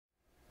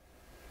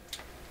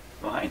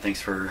Hi,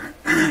 thanks for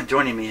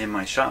joining me in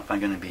my shop. I'm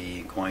going to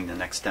be going the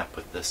next step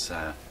with this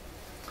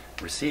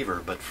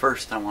receiver, but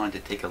first I wanted to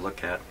take a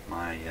look at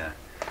my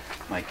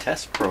my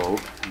test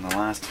probe. In the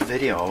last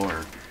video,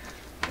 or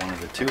one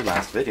of the two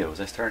last videos,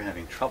 I started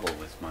having trouble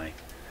with my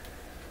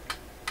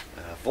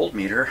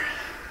voltmeter,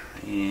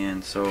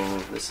 and so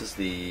this is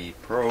the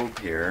probe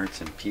here. It's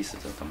in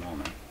pieces at the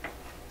moment.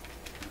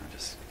 I'll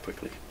just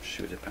quickly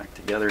shoot it back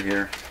together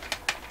here.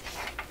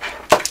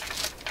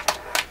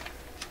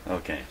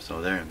 Okay,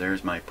 so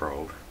there's my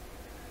probe,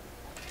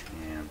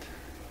 and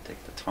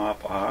take the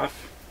top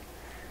off,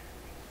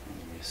 and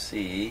you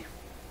see,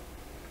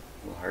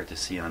 a little hard to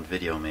see on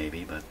video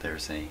maybe, but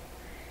there's a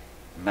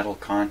metal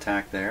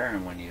contact there,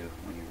 and when you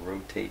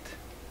rotate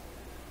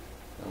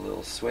the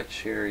little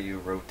switch here, you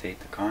rotate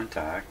the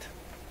contact.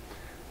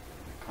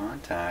 The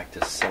contact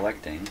is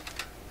selecting.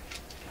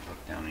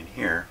 Look down in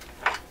here.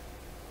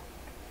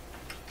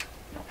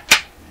 No,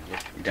 you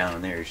look down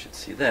in there, you should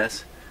see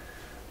this.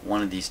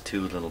 One of these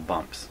two little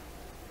bumps.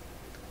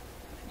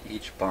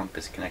 Each bump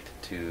is connected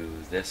to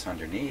this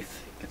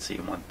underneath. You can see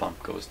one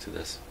bump goes to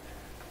this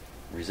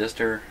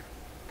resistor,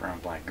 brown,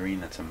 black, green,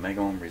 that's a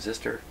mega ohm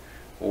resistor,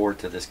 or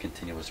to this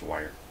continuous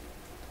wire.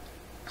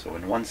 So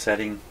in one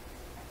setting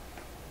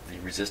the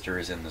resistor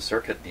is in the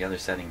circuit, the other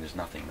setting there's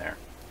nothing there.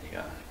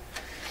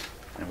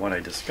 And what I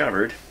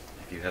discovered,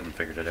 if you hadn't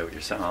figured it out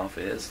yourself,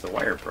 is the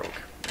wire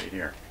broke right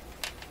here.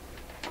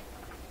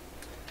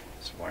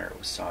 This wire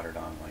was soldered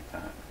on like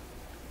that.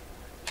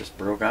 Just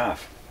broke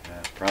off,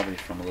 probably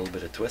from a little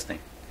bit of twisting,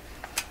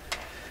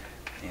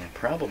 and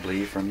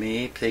probably from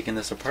me taking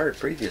this apart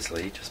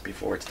previously just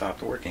before it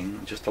stopped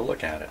working, just to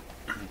look at it.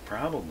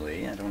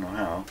 Probably, I don't know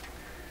how,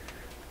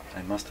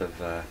 I must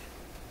have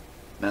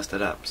messed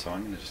it up, so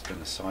I'm just going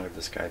to solder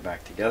this guy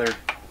back together.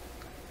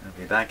 I'll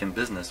be back in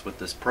business with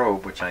this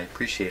probe, which I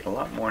appreciate a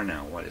lot more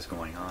now what is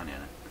going on in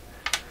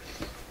it.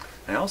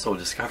 I also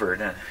discovered,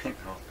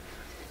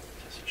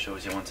 just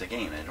shows you once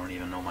again, I don't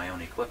even know my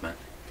own equipment.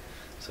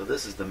 So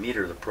this is the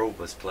meter the probe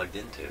was plugged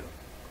into. You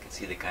can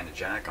see the kind of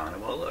jack on it.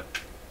 Well,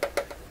 look,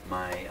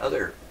 my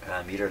other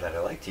meter that I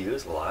like to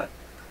use a lot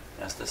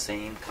has the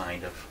same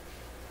kind of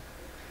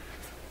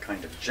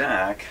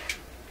jack,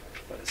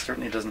 but it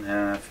certainly doesn't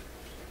have.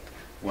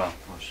 Well,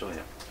 I'll show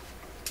you.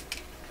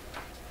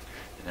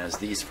 It has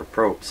these for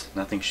probes.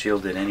 Nothing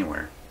shielded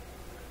anywhere.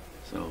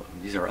 So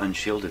these are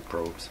unshielded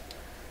probes.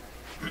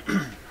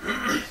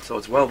 So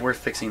it's well worth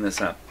fixing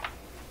this up.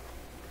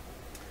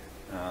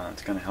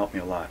 It's going to help me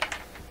a lot.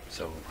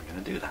 So we're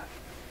going to do that.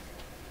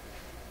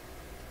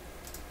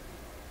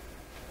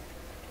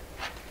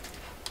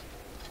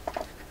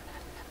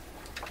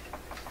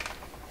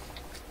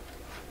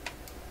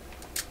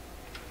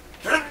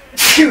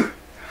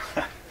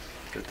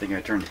 Good thing I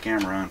turned the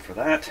camera on for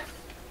that.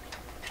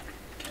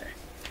 Okay.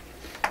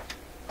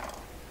 I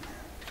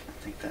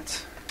think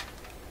that's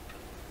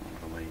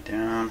all the way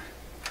down.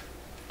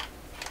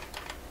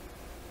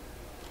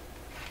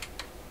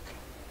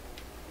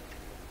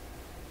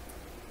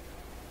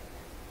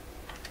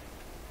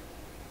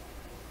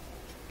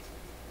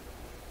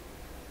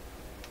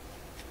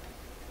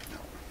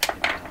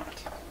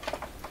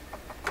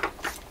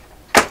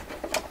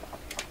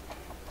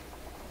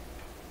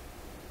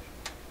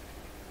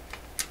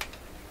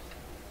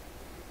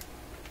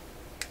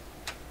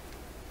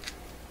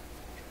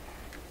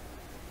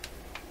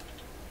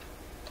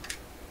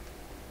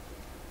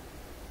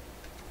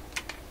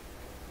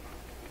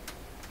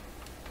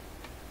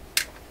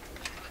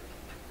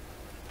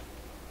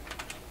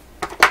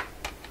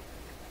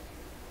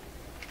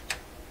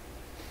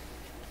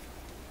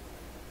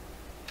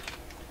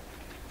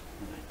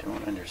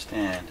 Don't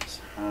understand is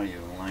how you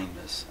line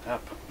this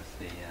up with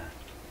the you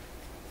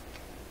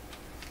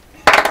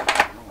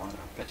know what,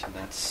 I bet you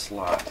that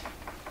slot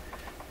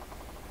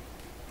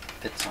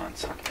fits on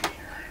something here.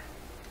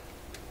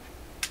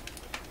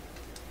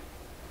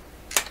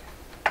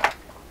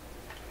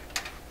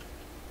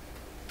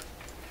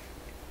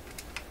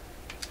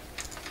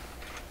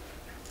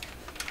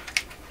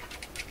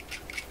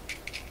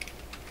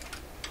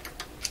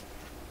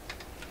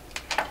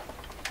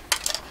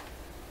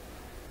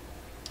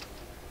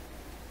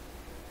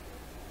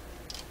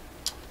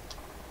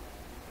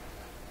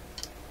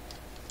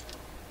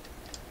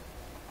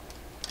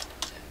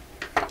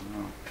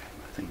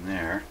 Nothing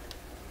there.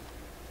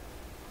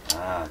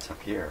 Ah, it's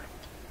up here.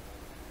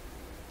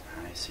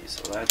 I see.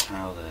 So that's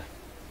how the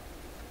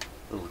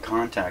little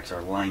contacts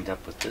are lined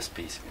up with this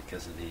piece,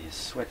 because of the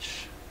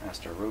switch has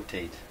to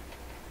rotate,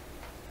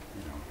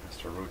 has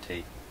to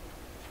rotate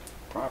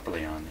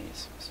properly on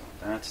these. So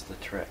that's the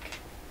trick.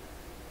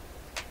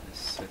 This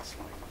sits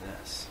like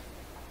this.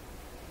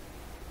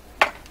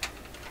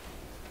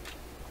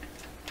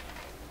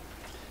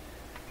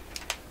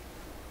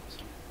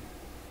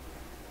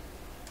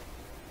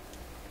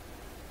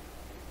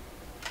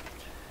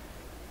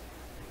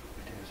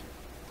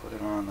 Put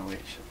it on the way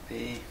it should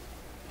be.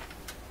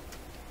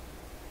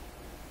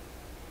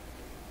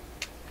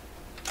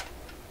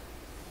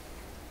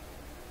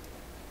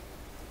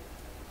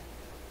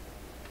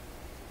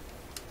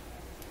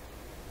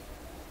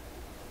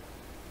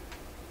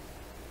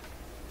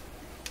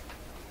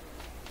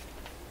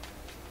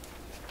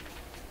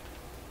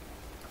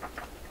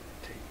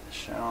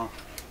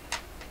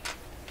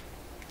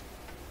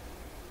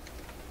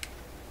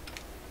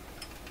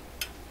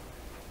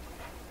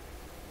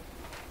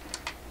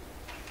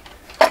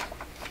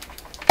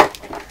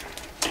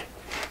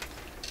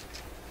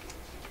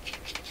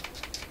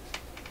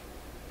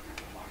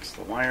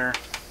 wire.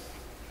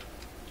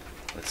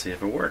 Let's see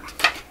if it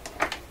worked.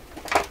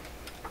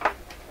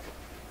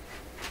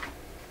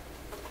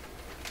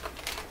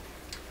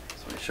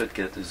 So I should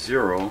get the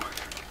 0.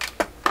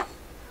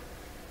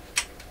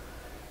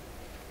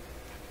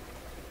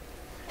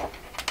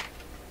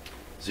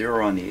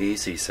 Zero on the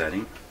AC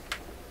setting.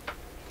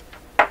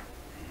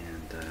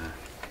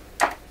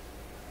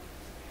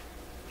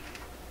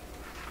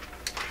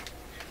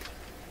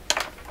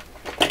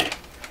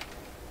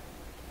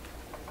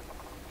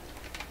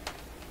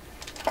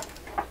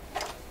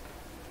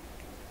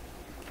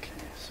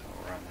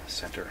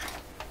 Center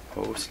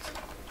post,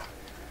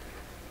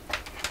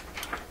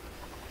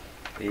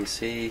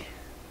 AC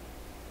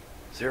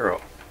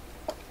 0,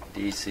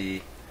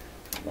 DC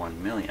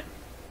 1 million.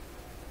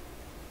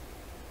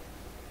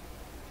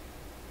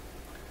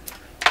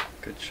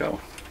 Good show.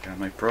 Got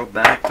my probe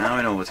back. Now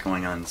I know what's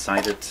going on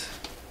inside it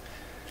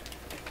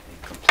in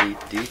complete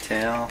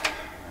detail.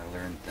 I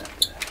learned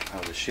that how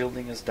the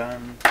shielding is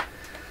done,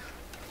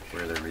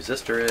 where the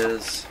resistor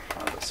is,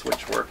 how the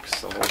switch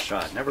works, the whole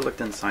shot. Never looked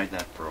inside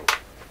that probe.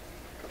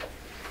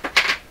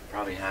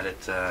 Probably had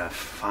it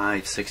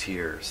 5-6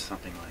 years,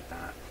 something like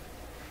that.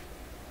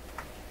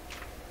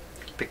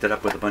 Picked it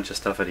up with a bunch of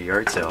stuff at a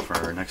yard sale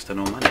for next to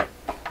no money,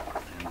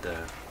 and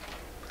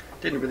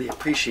didn't really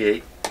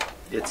appreciate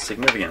its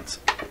significance,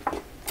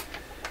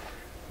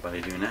 but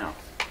I do now.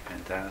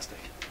 Fantastic.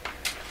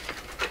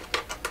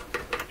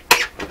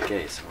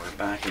 Okay, so we're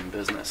back in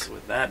business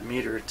with that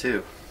meter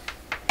too.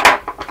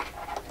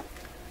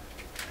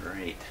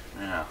 Great.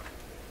 Now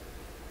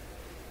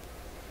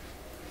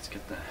let's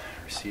get the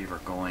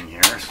receiver going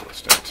here, so it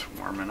starts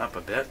warming up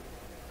a bit.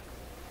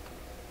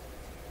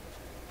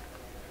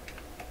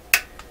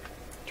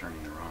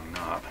 Turning the wrong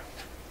knob.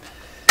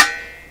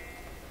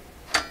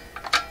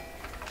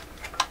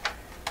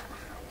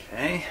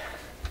 Okay.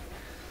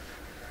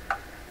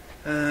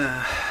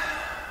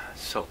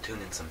 So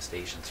tune in some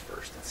stations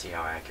first and see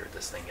how accurate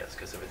this thing is,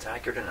 because if it's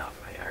accurate enough,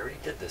 I already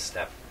did this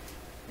step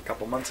a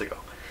couple months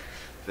ago.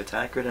 If it's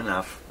accurate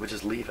enough, we'll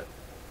just leave it.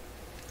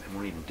 I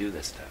won't even do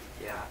this stuff.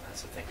 Yeah,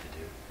 that's the thing to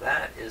do.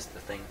 That is the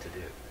thing to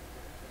do.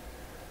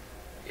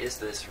 Is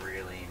this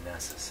really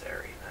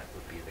necessary? That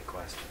would be the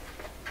question.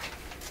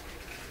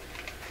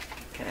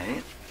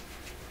 Okay.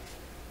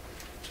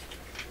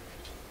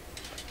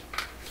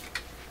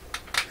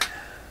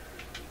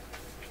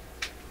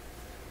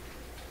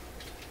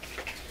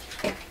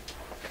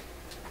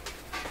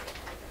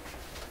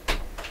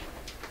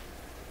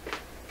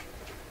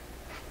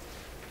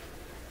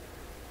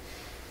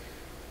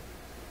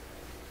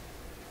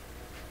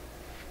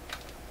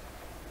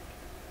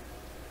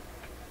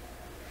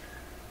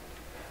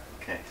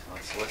 Okay, so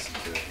let's listen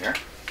to it here.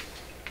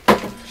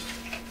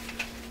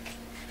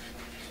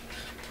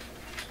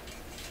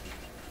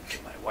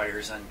 Get my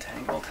wires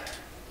untangled.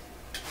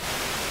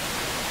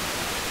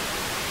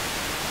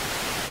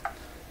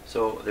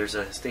 So there's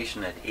a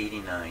station at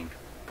 89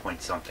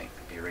 point something.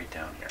 It'll be right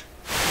down here.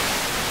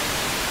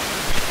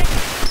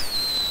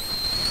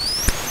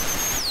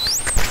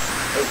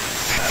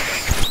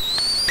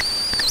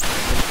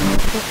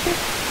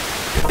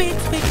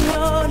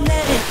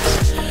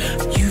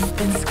 You've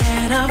been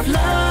scared of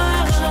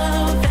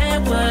love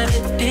and what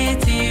it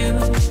did to you.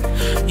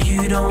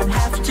 You don't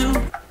have to. So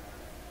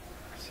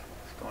what's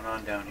going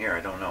on down here?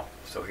 I don't know.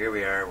 So here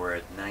we are. We're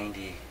at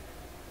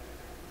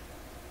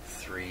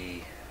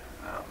 93.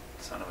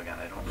 Son of a gun.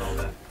 I don't know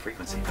the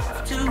frequency for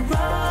that. To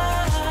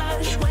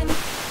rush when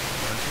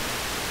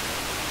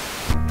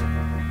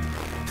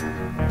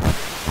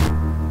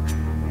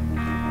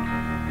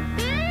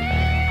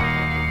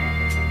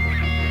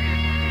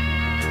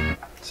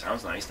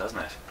Sounds nice, doesn't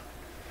it?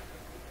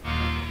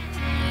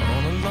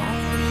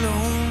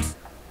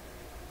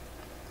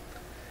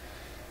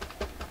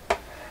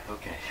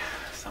 Okay,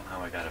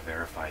 somehow I gotta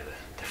verify the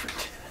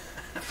different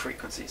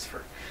frequencies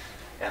for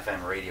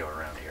FM radio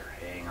around here.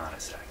 Hang on a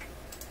sec.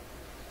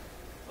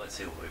 Let's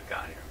see what we've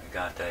got here. We've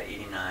got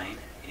 89,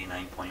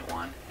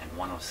 89.1, and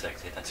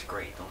 106. Hey, that's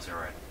great. Those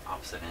are at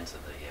opposite ends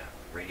of the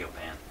radio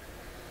band.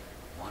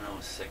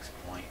 106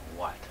 point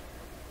what?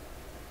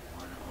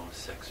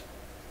 106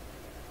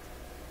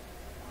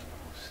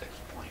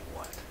 point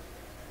what?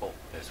 Oh,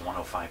 there's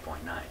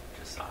 105.9.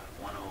 Just saw it.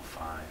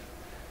 105.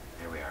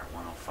 There we are.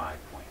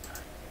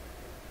 105.9.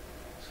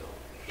 So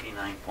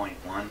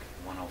 89.1,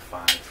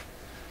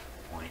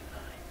 105.9.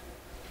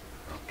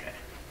 Okay.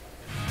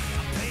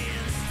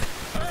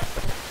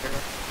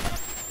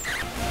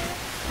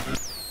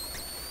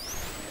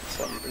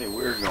 Something pretty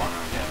weird going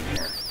on down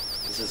here.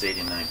 This is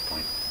 89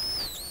 point.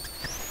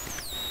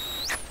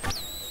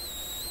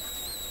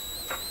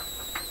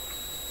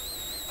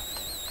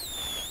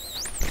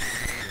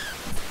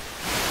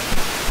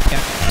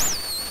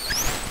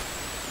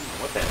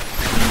 What the heck?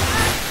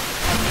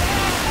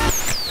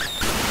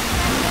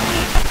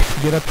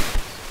 Get up. 105.9.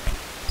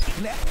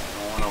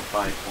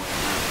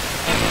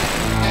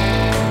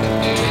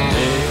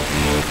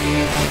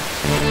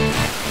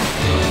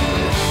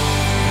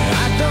 I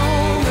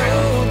don't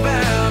know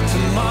about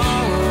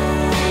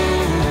tomorrow.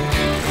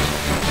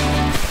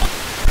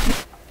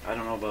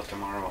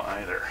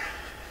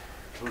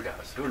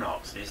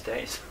 these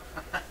days.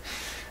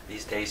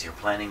 These days your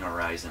planning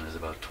horizon is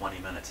about 20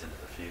 minutes into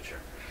the future.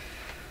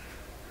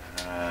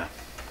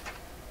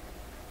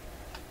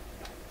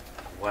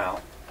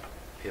 Well,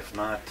 if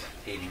not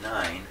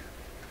 89,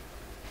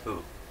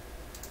 ooh.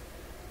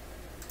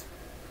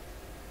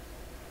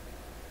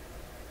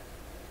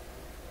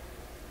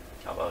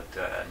 How about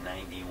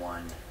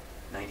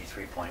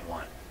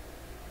 93.1,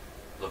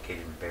 located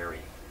in Barrie.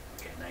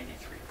 Okay,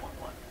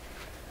 93.1.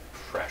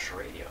 Fresh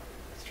radio.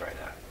 Let's try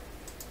that.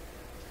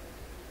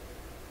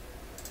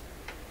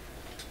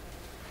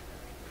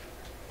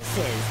 This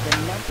is the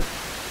number.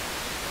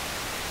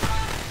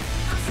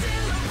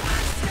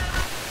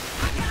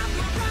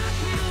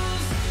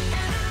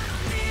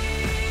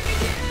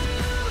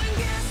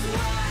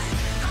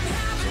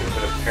 So a little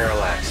bit of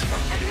parallax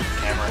from the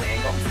camera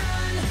angle.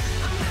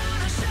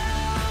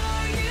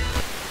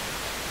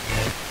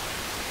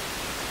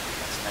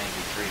 That's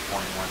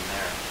 93.1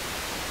 there.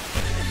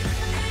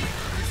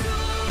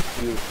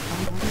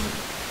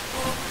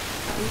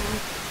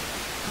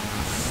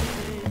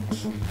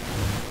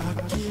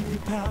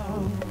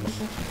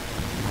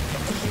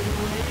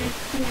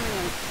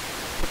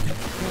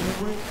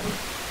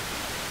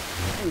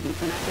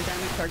 Students and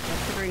academics are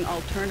considering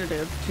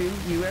alternatives to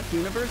U.S.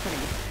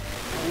 universities.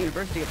 The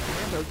University of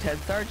Toronto, Ted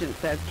Sargent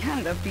says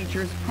Canada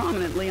features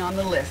prominently on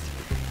the list.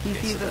 He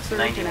sees so a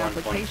surge in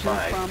applications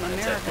from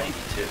Americans,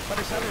 but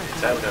it's out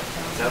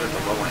of the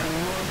low end.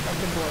 of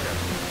the border.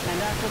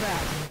 And after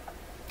that,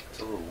 It's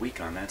a little weak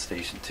on that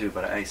station too,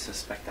 but I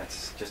suspect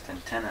that's just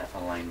antenna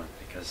alignment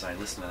because I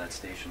listen to that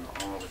station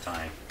all the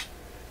time.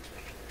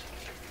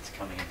 It's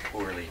coming in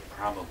poorly,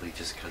 probably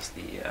just because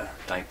the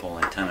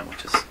dipole antenna,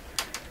 which is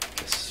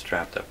just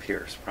strapped up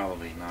here, is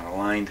probably not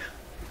aligned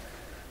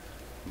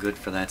good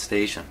for that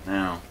station.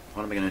 Now,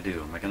 what am I going to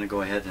do? Am I going to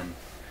go ahead and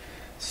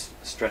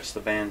stretch the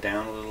band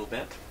down a little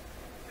bit?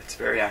 It's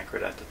very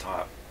accurate at the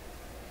top.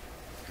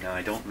 Now,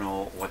 I don't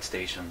know what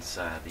stations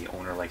the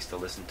owner likes to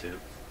listen to.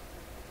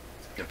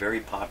 The very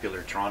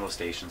popular Toronto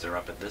stations are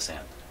up at this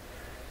end.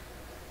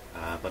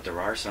 But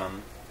there are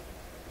some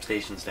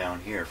stations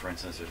down here. For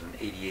instance, there's an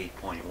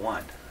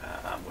 88.1,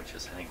 which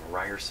is, I think,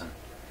 Ryerson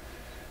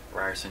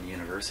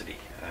University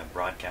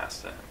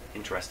broadcast.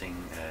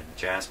 Interesting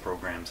jazz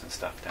programs and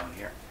stuff down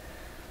here.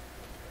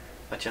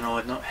 But you know,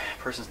 a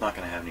person's not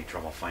going to have any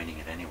trouble finding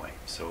it anyway.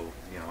 So,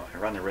 you know, I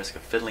run the risk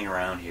of fiddling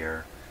around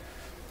here,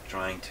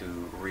 trying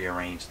to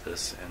rearrange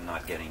this and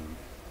not getting,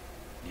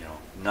 you know,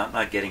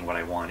 not getting what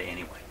I want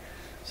anyway.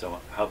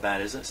 So how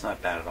bad is it? It's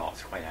not bad at all.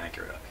 It's quite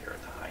accurate up here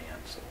at the high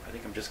end. So I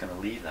think I'm just going to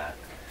leave that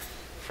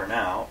for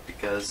now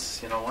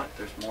because, you know what,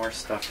 there's more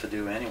stuff to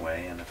do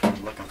anyway, and if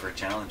I'm looking for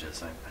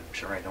challenges, I'm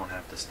sure I don't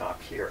have to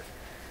stop here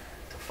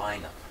to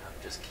find them.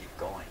 I'll just keep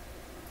going,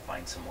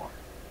 find some more.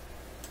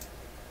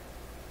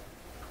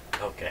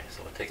 Okay,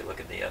 so we'll take a look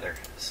at the other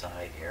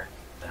side here.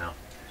 Now,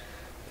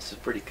 this is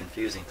pretty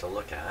confusing to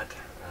look at,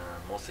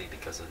 mostly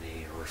because of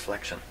the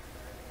reflection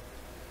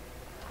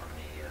on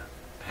the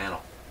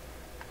panel.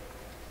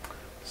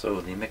 So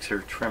the mixer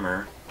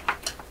trimmer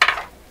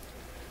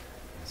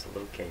is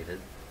located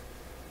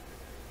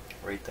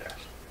right there.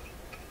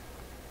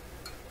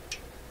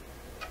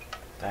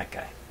 That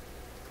guy.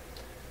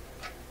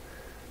 So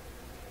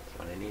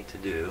what I need to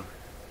do, I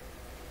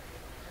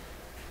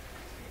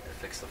need to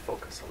fix the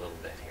focus a little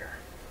bit here.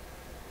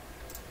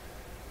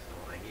 So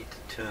I need to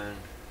tune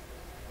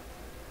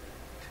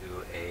to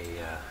the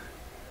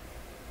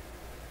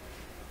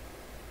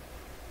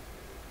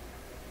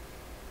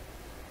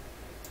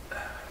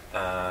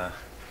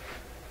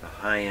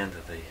high end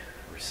of the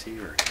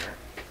receiver here.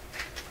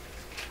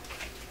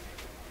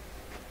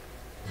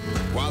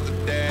 While the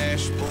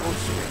dashboard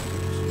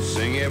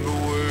sing every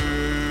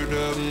word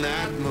of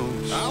night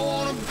moves. I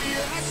wanna be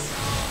that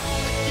song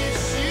that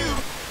gets you.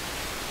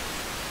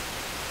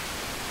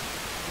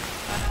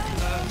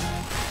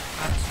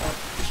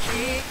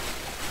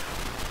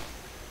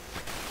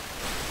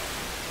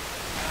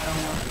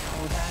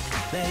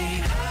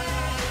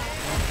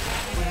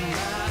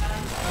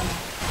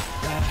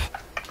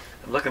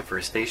 I'm looking for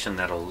a station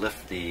that'll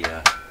lift the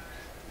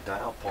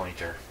dial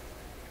pointer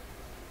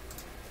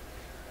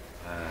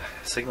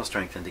signal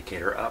strength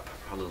indicator up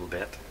a little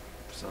bit,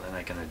 so then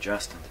I can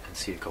adjust and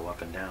see it go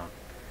up and down.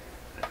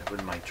 I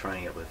wouldn't mind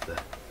trying it with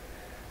the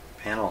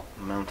panel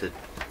mounted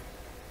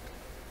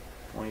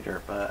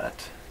pointer,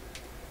 but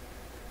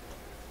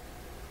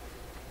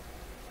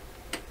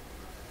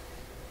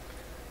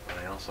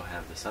I also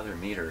have this other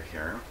meter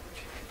here,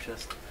 which you can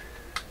just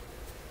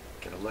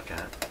get a look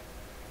at.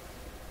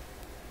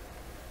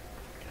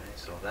 Okay,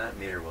 so that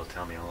meter will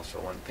tell me also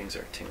when things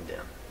are tuned in.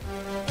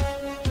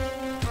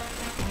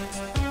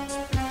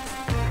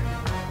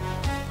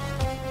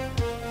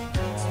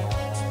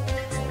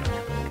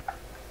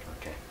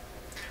 Okay,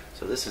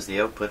 so this is the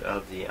output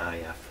of the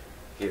IF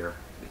here.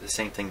 The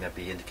same thing that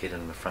be indicated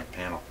on the front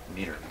panel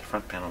meter. The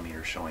front panel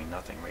meter is showing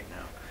nothing right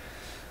now.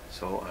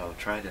 So I'll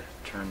try to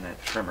turn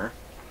that trimmer.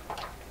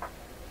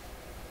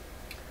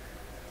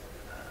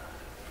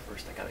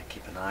 First I got to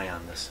keep an eye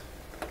on this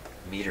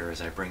meter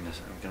as I bring this.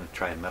 I'm going to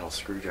try a metal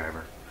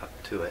screwdriver.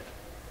 up to it.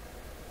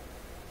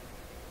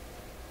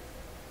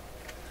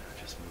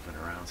 Just moving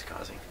around is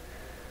causing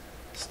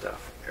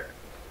stuff here.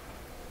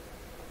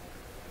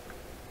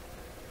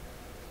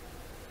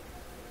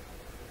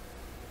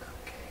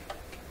 Okay,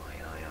 keep my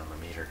eye on the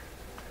meter.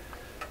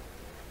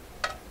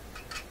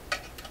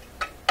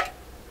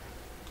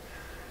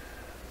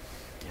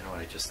 You know what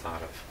I just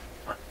thought of?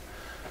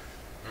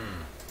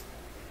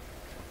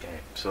 Okay,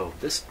 so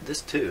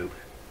this tube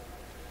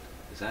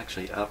is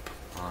actually up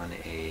on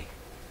a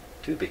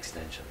tube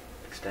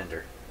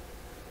extender,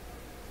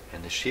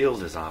 and the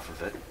shield is off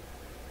of it.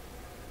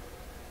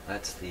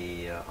 That's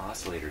the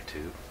oscillator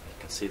tube. You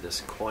can see this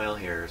coil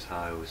here is how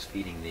I was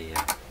feeding the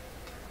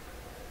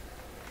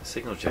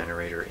signal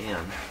generator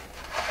in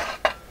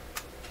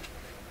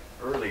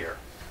earlier.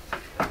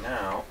 And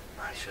now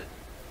I should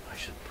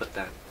put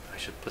that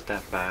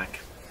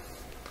back.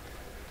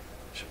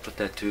 Should put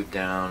that tube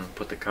down,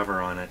 put the cover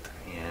on it,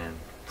 and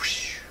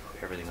whoosh,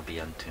 everything will be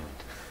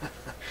untuned.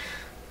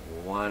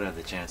 What are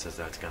the chances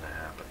that's going to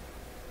happen?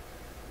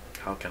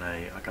 How can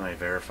I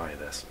verify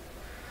this?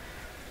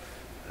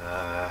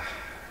 I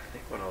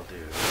think what I'll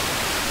do.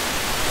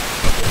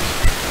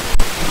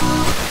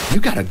 You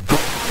gotta go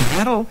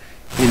battle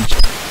in.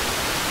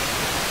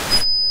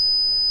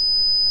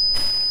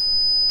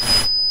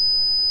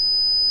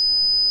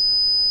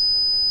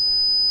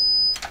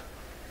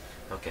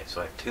 Okay,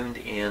 so I've tuned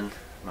in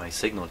my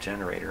signal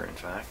generator, in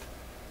fact,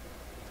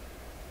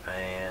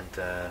 and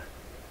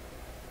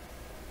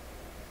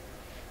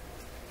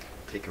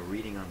take a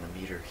reading on the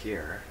meter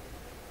here.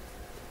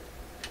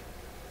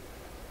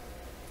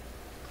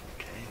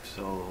 Okay,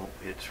 so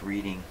it's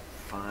reading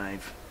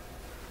 5,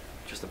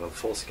 just about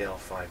full scale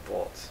 5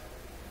 volts.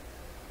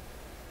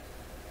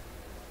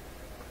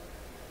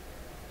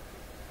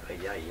 Ay,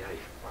 ay, ay,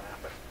 what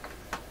happened?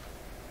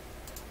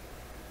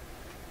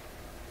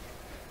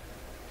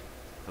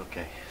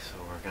 Okay, so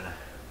we're gonna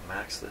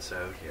max this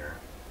out here.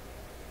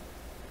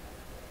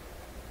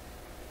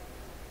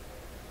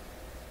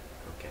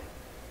 Okay.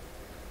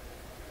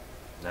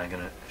 Now I'm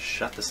gonna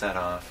shut the set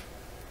off,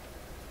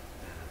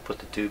 put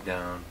the tube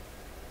down,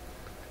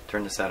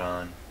 turn the set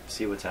on,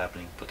 see what's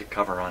happening, put the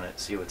cover on it,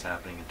 see what's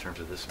happening in terms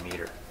of this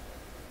meter.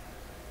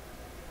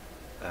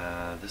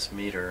 This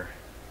meter,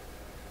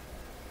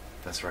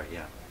 that's right,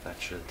 yeah,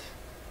 that should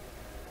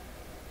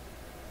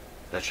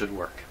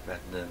work. That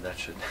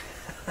should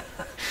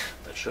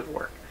that should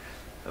work.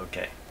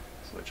 Okay,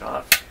 switch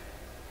off.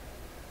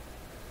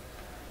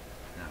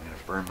 Now I'm going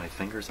to burn my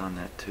fingers on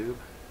that tube.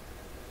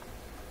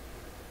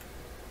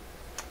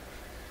 It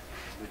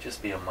would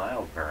just be a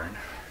mild burn.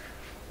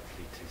 Wouldn't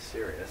be too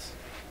serious.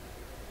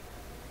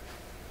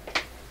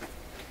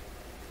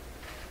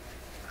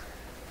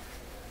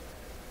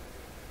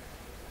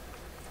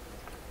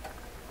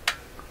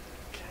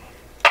 Okay,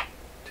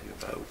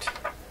 tube out.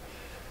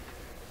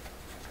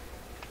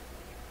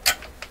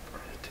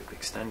 Tube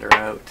extender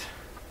out.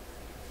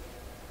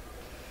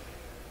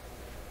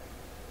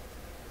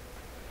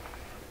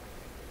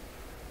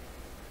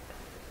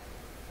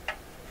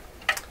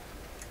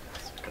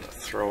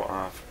 Throw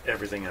off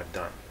everything I've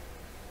done.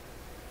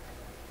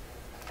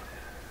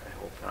 I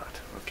hope not.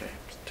 Okay,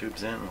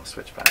 tube's in, we'll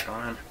switch back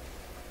on.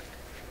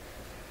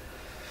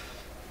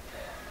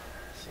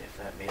 See if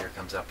that meter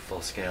comes up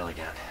full scale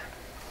again.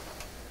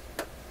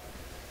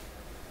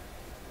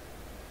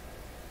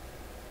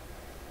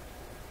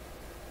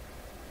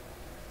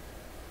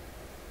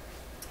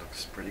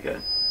 Looks pretty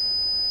good.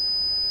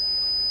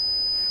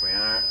 Here we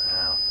are.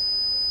 Now,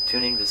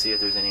 tuning to see if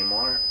there's any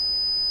more.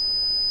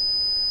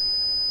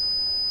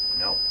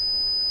 No.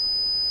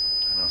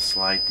 I'm going to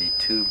slide the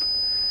tube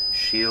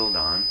shield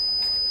on.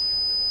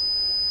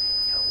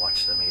 Now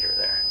watch the meter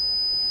there.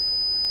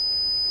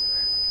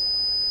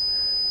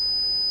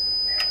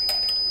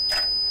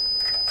 It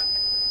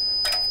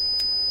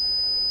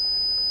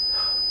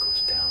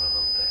goes down a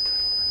little bit.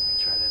 Let me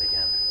try that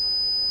again.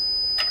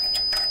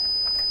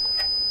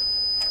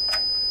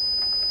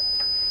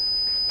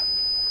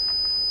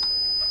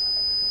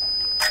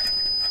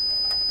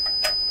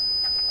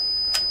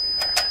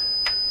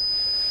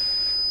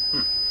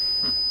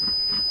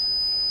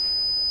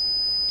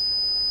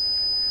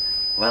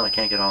 Well, I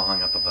can't get all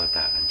hung up about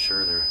that. I'm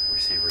sure the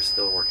receiver's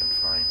still working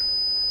fine.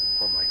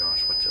 Oh my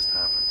gosh, what just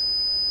happened?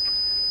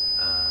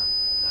 I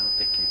don't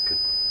think you could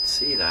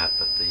see that,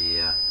 but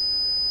the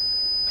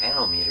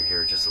panel meter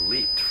here just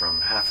leaped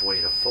from halfway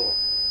to full.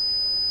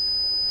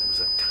 There was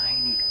a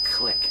tiny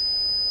click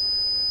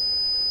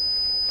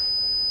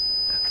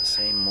at the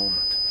same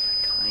moment.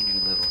 A tiny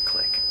little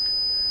click.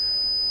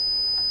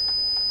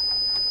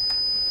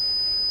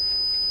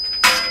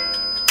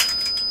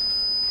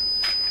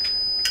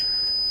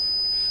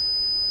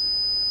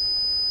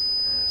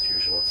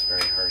 It's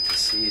very hard to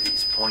see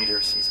these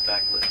pointers, these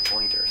backlit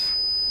pointers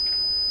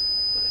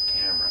with a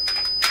camera.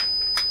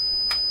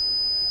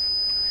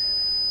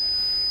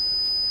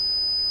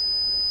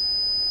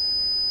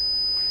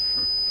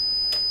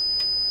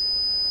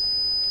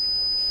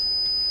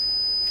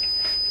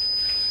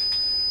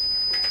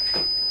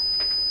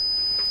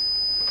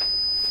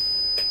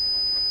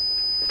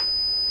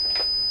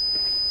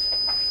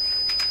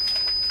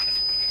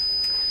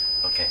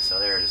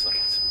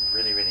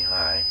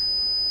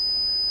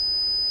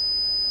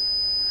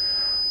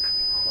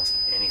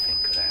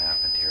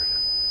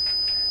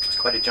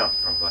 jumped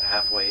from about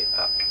halfway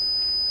up.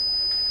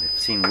 I've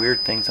seen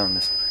weird things on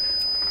this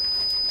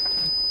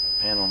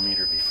panel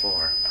meter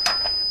before.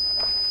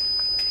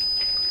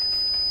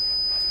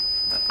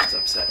 Nothing's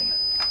upsetting it.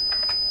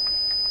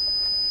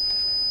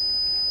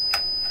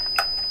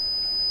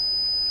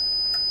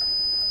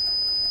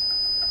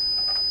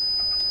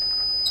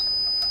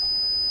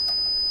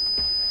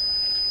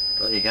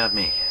 Well, you got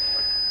me.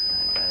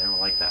 I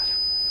don't like that.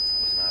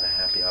 It was not a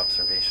happy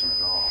observation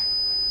at all.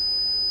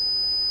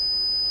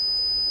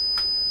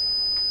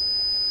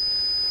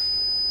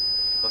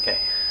 Okay.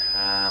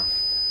 And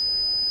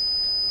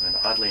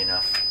oddly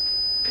enough,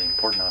 the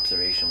important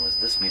observation was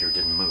this meter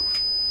didn't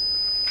move.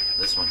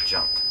 This one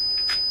jumped.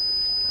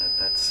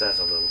 That says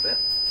a little bit.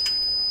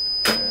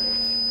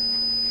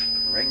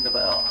 Ring the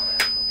bell.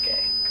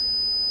 Okay.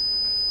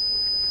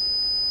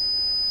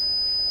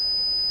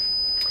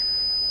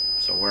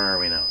 So where are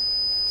we now?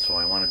 So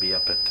I want to be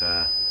up at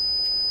the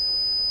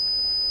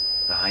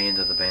high end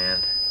of the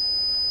band.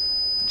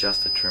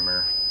 Adjust the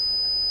trimmer.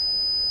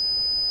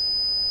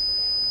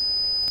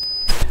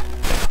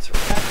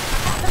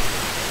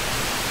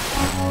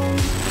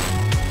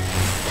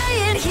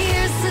 Saying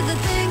here's to the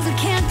things we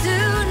can't do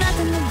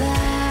nothing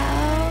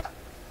about.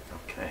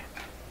 Okay.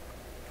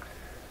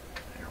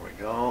 There we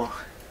go.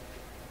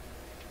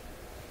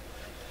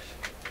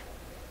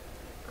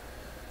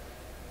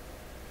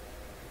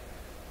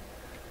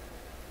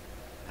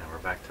 Now we're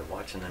back to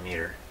watching the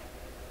meter.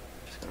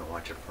 Just going to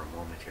watch it for a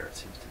moment here. It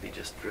seems to be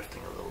just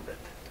drifting a little bit.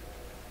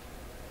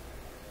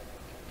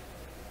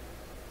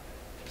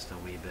 Just a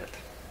wee bit.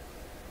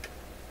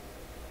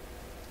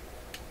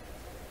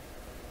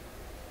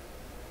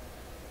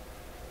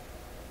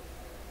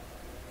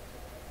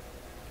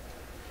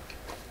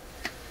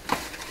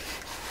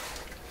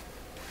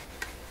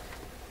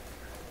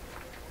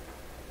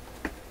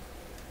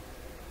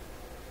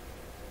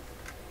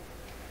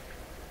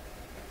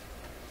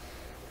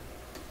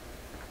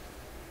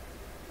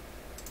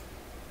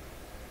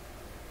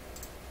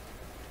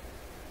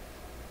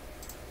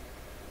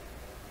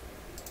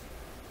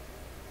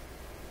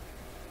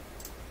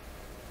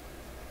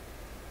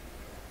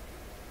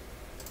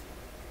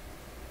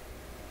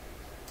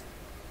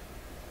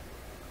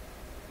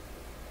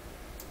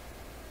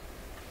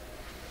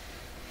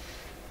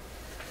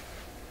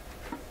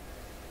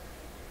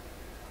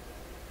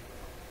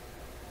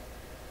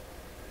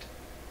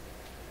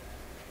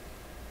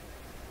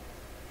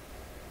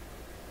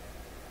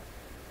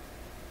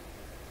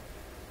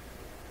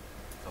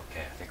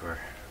 Okay, I think we're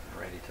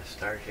ready to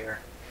start here.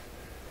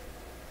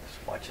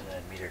 Just watching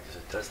that meter because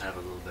it does have a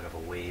little bit of a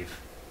wave.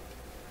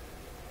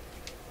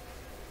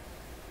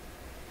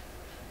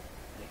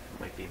 I think it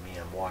might be me.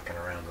 I'm walking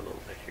around a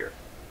little bit here.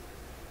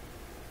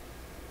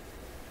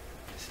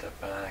 Step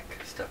back,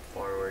 step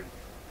forward.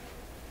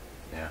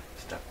 Yeah,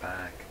 step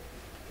back.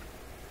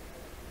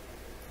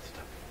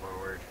 Step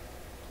forward.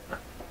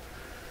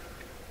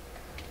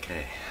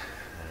 Okay.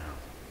 Now,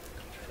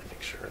 try to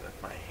make sure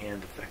that my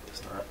hand effect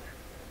is not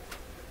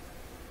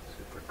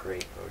super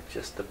great. We're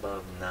just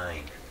above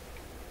 9.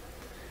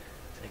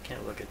 I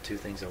can't look at two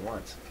things at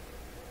once.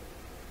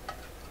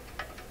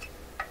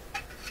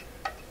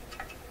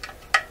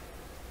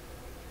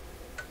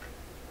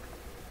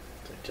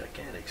 It's a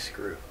gigantic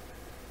screw.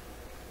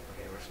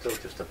 Okay, we're still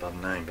just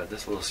above 9, but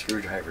this little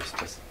screwdriver's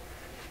just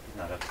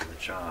not up to the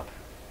job.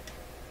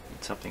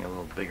 Need something a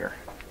little bigger.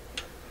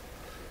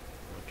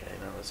 Okay,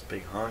 now this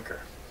big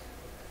honker.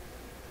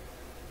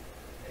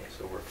 Okay,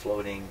 so we're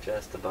floating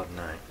just above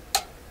 9.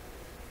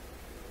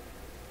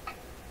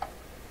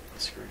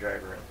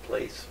 Screwdriver in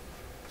place,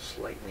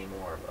 slightly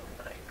more above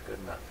 9. Good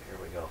enough. Here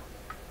we go.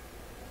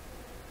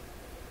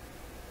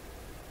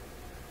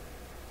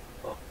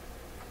 Oh,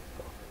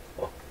 oh,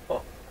 oh,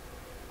 oh.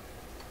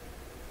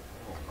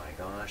 Oh my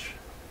gosh.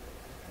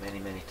 Many,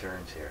 many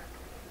turns here.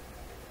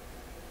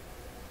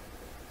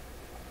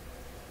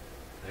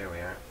 There we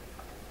are.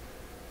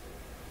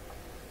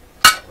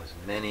 That was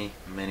many,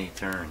 many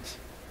turns.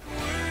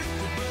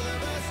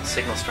 The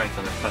signal strength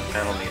on the front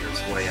panel meter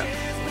is way up.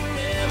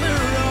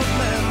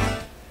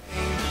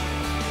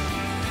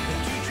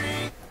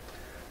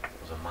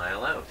 Was a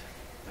mile out.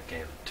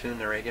 Okay, tune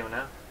the radio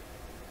now.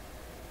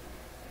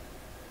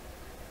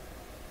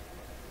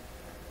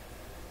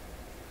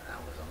 That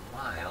was a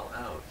mile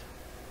out.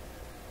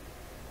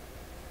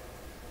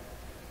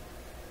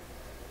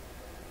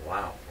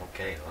 Wow.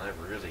 Okay, well,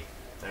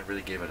 that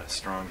really gave it a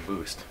strong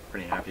boost.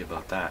 Pretty happy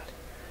about that.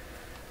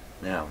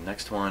 Now,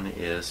 next one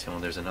is,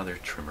 there's another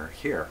trimmer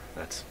here.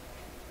 That's,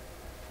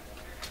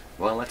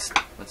 well, let's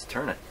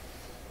turn it.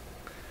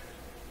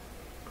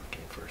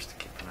 Okay, first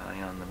keep an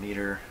eye on the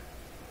meter.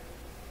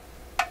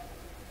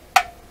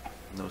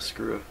 No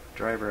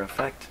screwdriver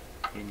effect.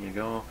 In you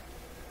go.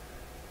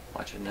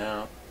 Watch it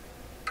now.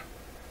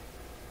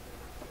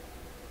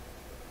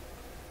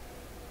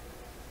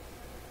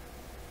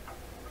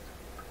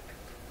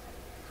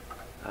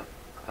 Up,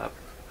 up,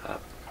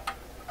 up.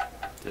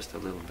 Just a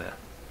little bit.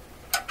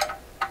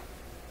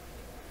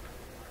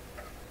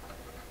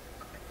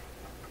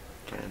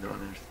 Okay,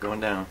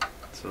 going down.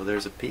 So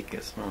there's a peak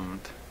at this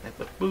moment.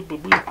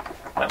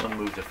 That one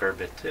moved a fair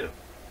bit too.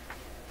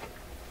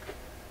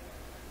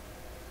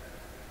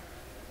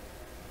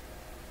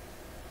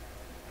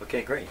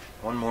 Okay, great.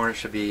 One more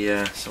should be,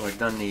 so I've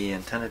done the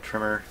antenna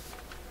trimmer.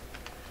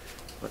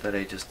 What did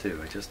I just do?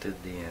 I just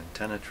did the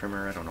antenna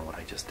trimmer. I don't know what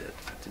I just did.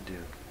 I have to do,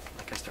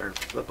 like I started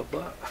blah blah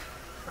blah.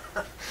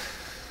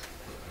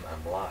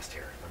 I'm lost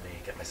here. Let me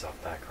get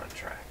myself back on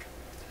track.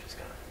 I'm just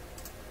gonna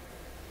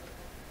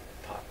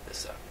pop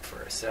this up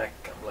for a sec.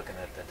 I'm looking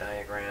at the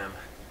diagram.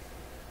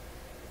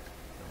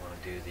 I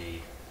want to do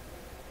the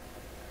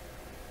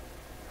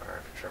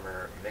RF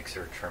trimmer,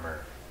 mixer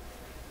trimmer.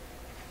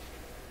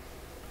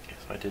 Okay,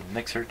 so I did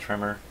mixer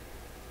trimmer.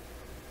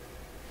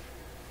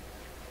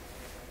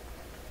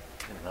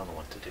 And another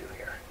one to do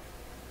here.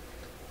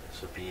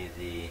 This would be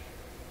the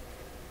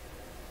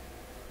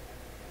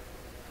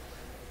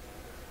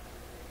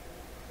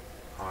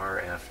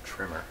RF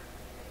trimmer.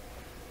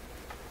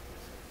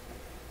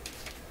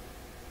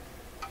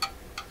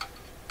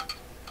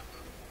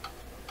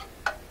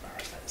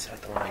 Is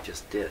that the one I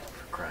just did,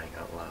 for crying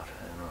out loud?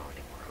 I don't know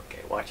anymore.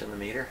 Okay, watching the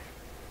meter.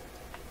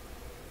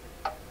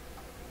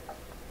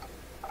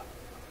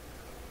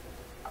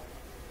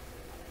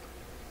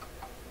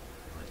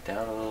 Went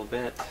down a little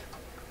bit.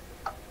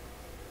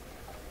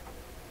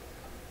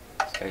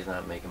 This guy's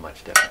not making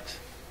much difference.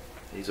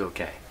 He's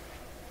okay.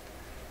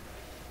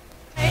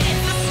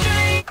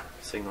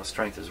 Signal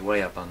strength is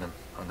way up on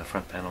the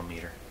front panel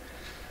meter.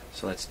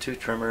 So that's 2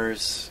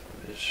 trimmers.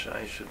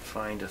 I should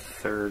find a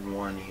third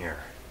one here.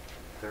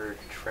 Third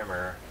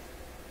trimmer.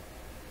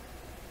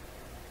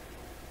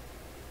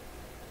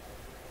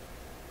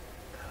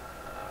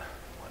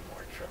 One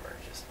more trimmer.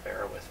 Just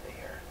bear with me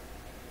here.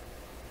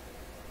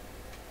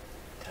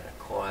 Antenna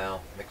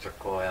coil, mixer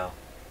coil,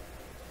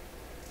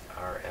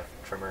 RF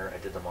trimmer. I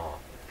did them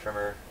all.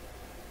 Trimmer.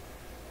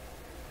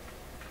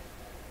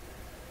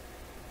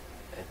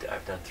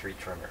 I've done 3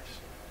 trimmers.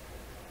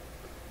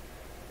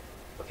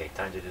 Okay,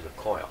 time to do the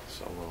coil.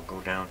 So we'll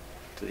go down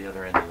to the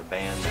other end of the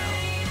band now.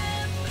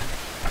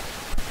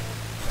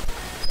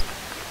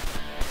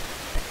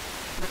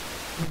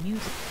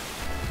 Music.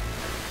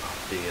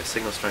 The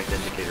signal strength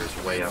indicator is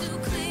way up.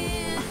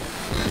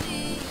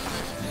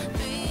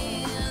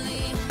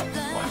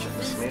 Watching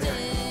this meter.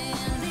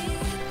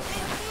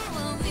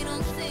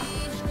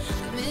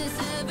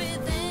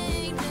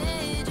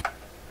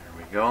 There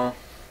we go.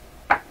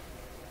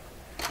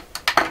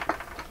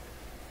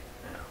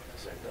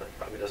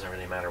 Probably doesn't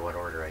really matter what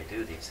order I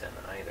do these in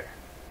either.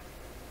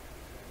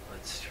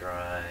 Let's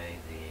try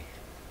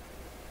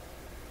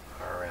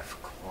the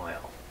RF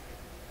coil.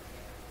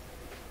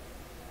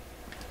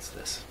 What's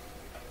this?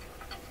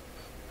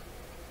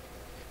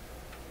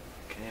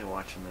 Okay,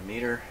 watching the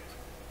meter.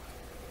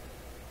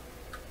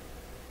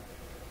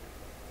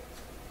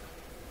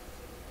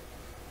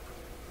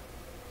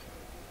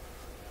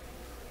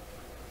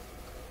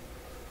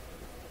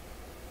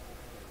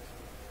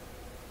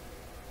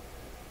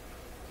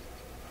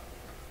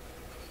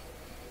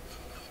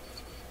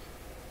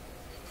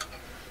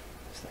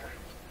 Is there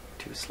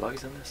 2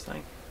 slugs in this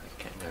thing?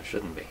 There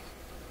shouldn't be.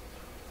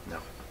 No,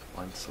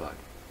 1 slug.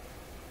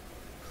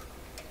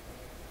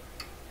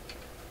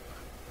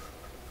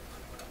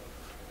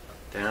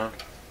 Down.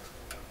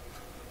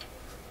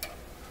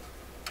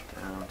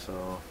 Down,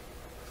 so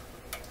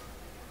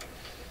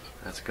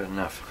that's good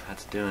enough.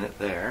 That's doing it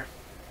there.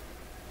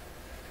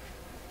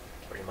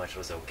 Pretty much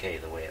was okay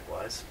the way it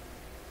was.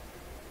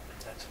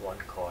 That's 1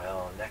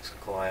 coil. Next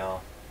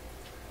coil.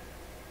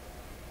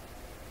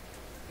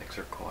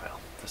 Mixer coil.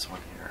 This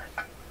one here.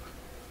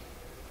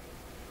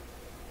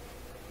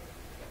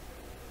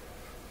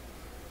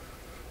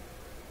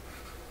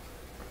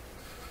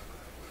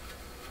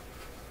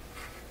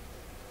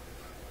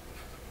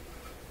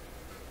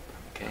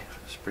 Okay,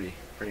 it's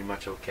pretty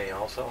much okay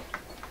also.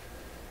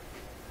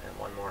 And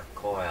 1 more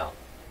coil.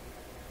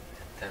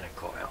 Antenna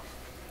coil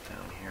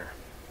down here.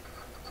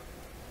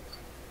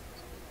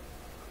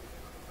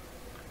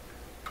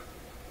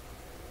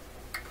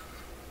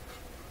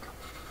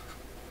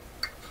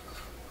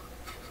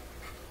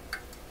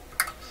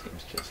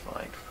 Seems just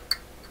fine.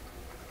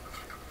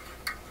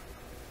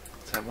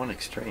 Let's have 1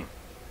 extreme.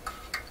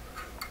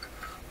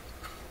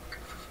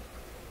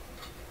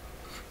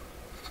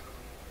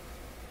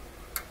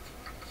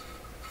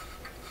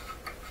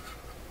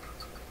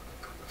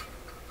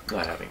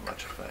 Not having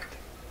much effect.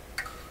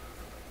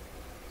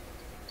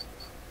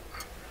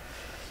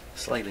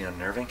 Slightly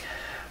unnerving.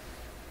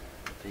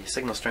 The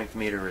signal strength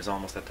meter is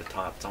almost at the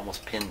top. It's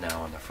almost pinned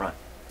now on the front.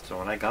 So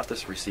when I got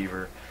this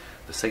receiver,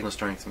 the signal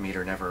strength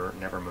meter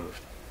never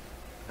moved.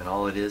 And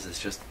all it is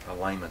just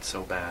alignment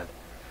so bad.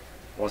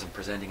 It wasn't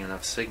presenting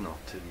enough signal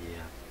to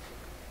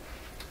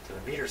the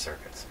meter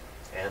circuits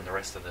and the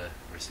rest of the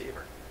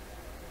receiver.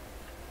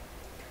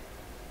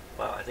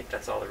 Well, I think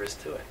that's all there is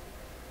to it.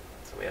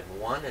 So we had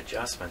 1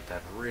 adjustment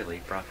that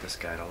really brought this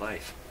guy to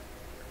life.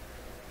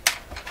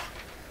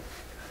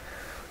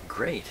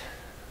 Great.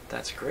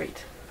 That's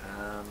great.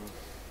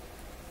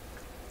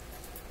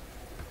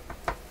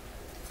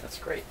 That's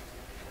great.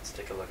 Let's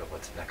take a look at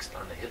what's next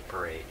on the hit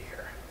parade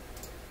here.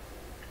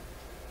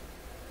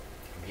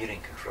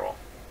 Muting control.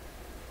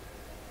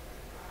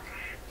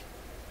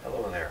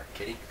 Hello there,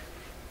 kitty.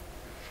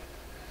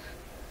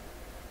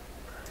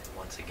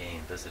 Once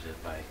again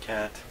visited by a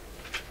cat.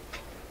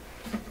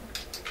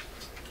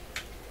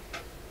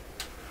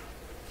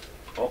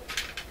 Oh,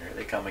 here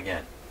they come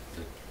again.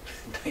 The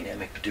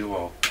dynamic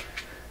duo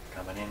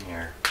coming in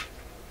here.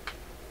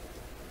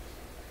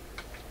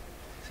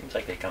 Seems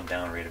like they come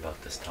down right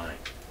about this time.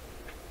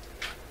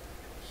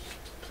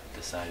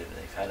 Decided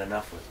they've had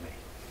enough with me.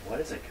 What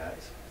is it,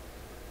 guys?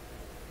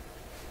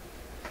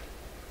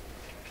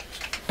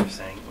 They're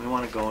saying we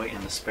want to go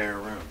in the spare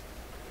room.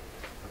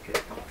 Okay,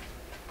 come on.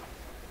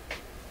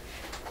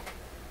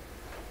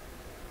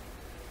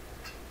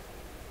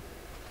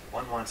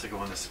 One wants to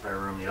go in the spare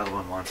room, the other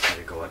one wants me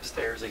to go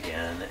upstairs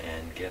again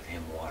and give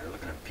him water.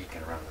 Look at him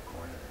peeking around the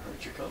corner.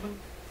 Aren't you coming?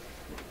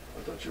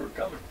 I thought you were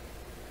coming.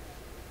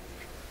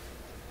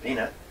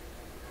 Peanut.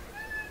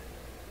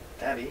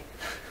 Tabby.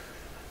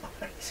 What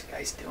are these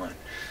guys doing?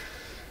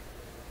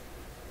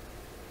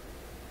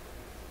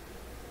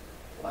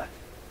 What?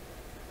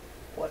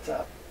 What's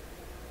up?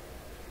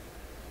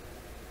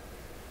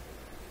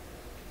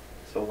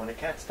 So when a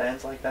cat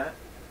stands like that,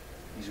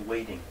 he's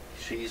waiting.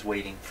 She's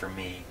waiting for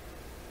me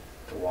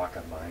to walk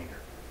up behind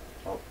her.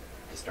 Oh,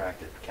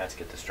 distracted. Cats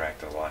get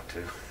distracted a lot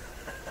too.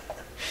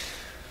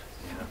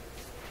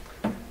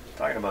 Yeah.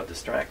 Talking about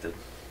distracted,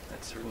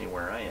 that's certainly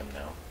where I am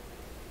now.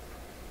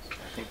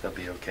 I think they'll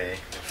be okay.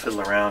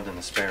 Fiddle around in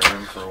the spare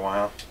room for a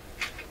while.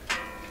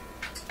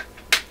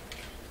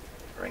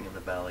 Ringing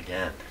the bell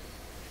again.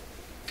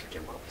 Okay,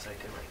 what was I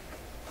doing?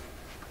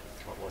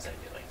 What was I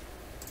doing?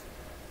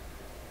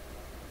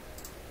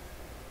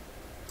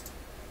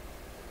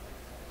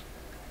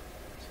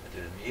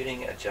 Do the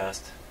muting,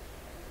 adjust,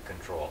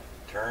 control.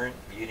 Turn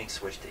muting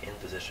switch to in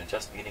position.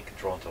 Adjust muting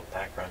control until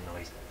background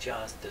noise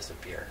just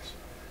disappears.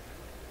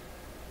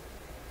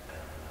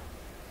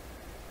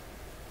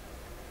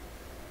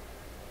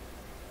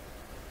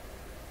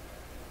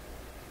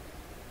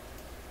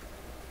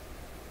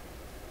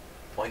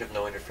 Point of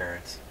no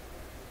interference.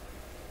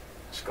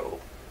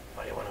 Scope.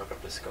 Why do you want to hook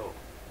up the scope?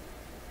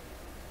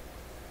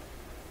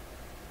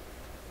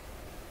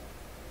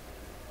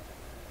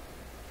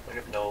 Point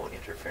of no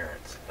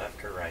interference.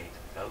 Left or right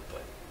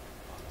output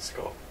on the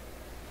scope.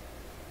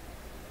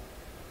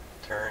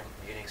 Turn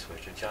muting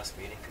switch. Adjust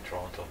muting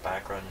control until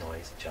background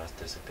noise just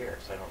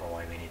disappears. I don't know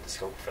why we need the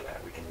scope for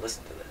that. We can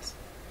listen to this.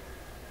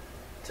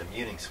 It's a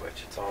muting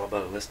switch. It's all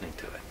about listening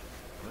to it.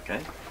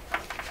 Okay.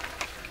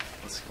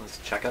 Let's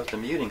check out the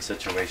muting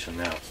situation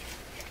now. As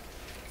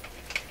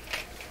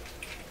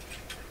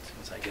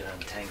soon as I get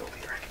untangled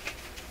here.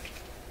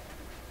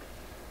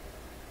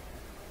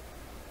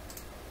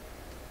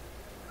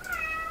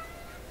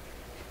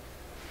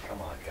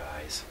 Come on,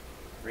 guys.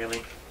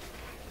 Really?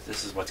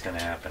 This is what's going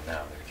to happen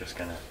now. They're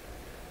going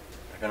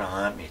to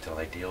haunt me till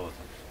I deal with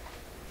them.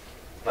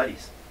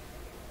 Buddies.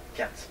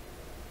 Cats.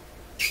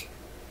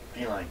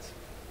 Felines.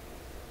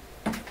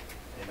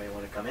 Anybody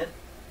want to come in?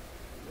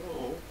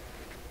 No.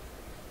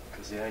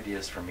 Because the idea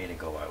is for me to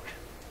go out.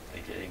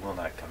 They will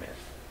not come in.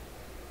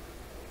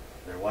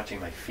 They're watching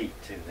my feet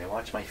too. They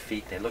watch my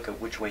feet. They look at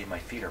which way my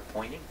feet are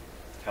pointing.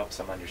 It helps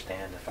them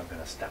understand if I'm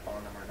going to step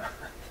on them or not.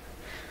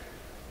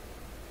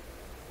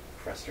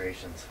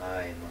 Frustration's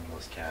high among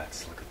those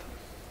cats. Look at them.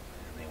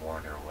 And they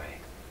wander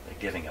away. They're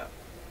giving up.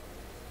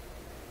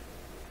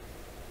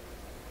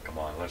 Come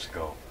on, let's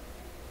go.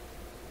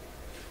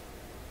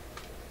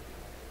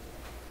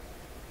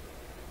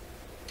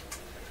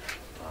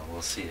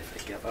 We'll see if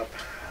they give up.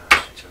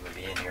 We'll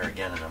be in here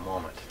again in a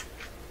moment.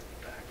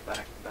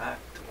 Back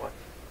to what?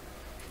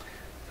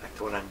 Back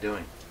to what I'm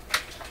doing.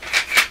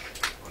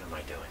 What am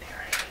I doing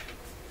here?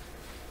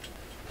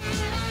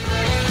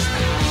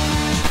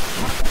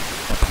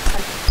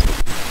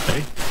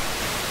 Hey.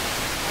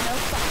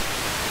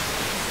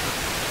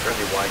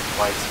 Fairly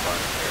wide spot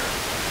here.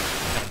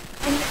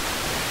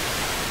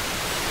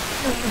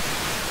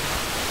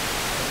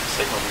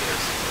 Signal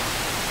meters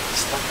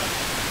stuck on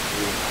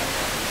really high.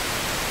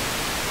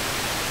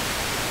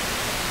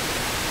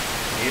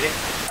 Muting?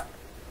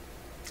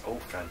 Oh,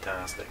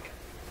 fantastic.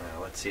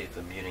 Now let's see if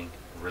the muting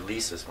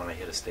releases when I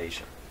hit a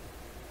station.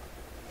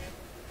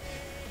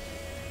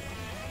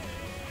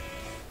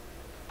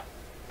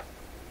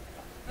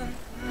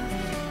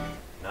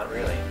 Not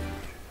really.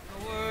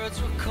 The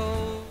words were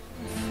cold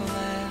and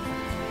flat,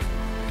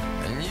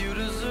 and you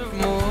deserve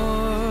more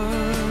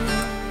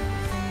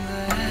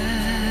than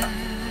that.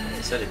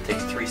 They said it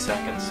takes 3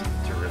 seconds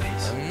to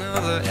release.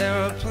 Another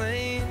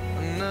airplane,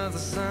 another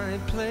sunny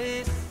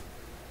place.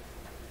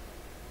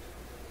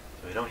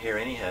 So we don't hear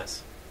any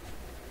hiss.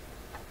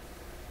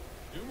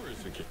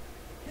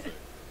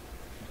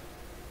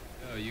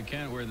 Oh, you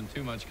can't wear them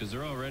too much because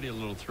they're already a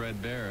little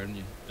threadbare, and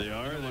you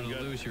don't want to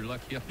lose your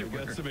lucky They've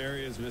underwear. got some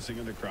areas missing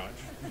in the crotch.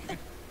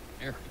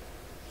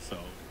 So,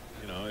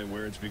 and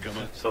where it's become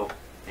a... So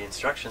the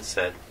instructions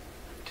said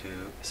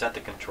to set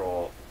the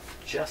control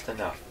just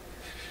enough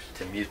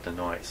to mute the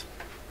noise.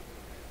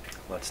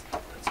 Let's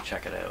Let's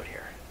check it out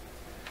here.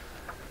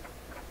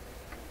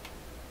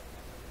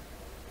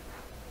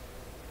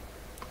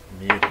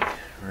 Muting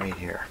right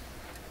here.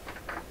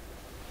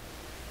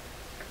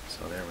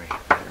 So there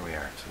we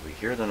are. So we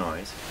hear the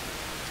noise.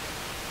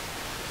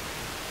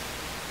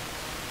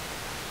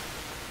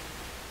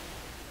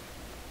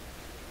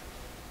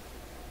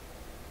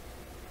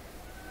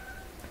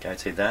 Okay, I'd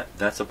say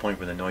that's the point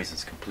where the noise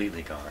is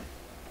completely gone.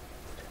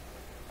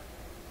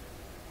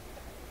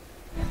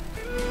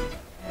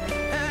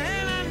 And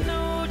I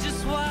know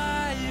just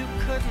why you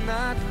could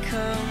not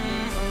come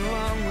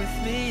along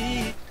with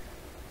me. Need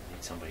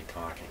somebody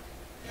talking.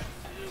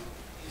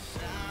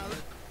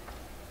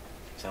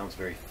 Sounds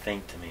very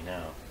faint to me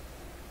now.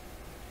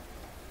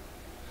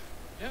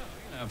 Yeah, I'm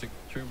gonna have to go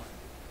through my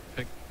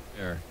pick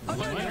there. Oh, no,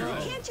 Mine are no,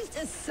 all- you can't just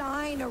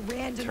assign a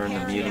random Turn the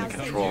parent muting now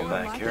saying control you're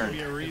back lucky. here. There'd be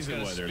a It's reason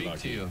gotta why they're speak to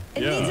lucky. you.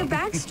 It needs a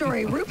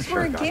backstory. Roops Sure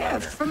were a got louder.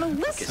 gift from a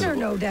listener,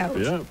 no doubt.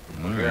 Yeah. All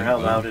Hear right, how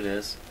well, loud it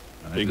is,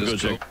 I You can go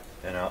just check.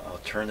 and I'll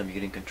turn the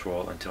muting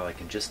control until I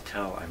can just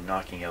tell I'm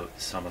knocking out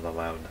some of the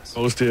loudness.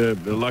 Post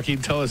Lucky,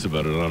 tell us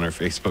about it on our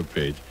Facebook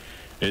page.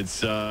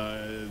 It's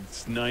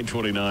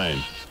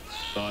 9:29.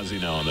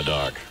 Ozzy now on the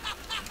dock.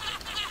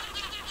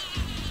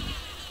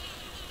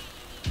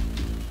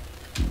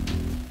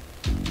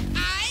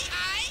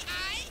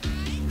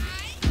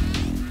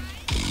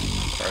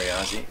 Sorry,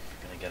 Ozzy.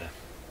 Gonna get a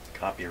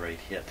copyright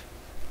hit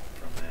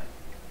from that.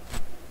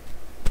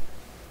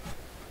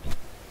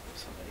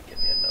 Somebody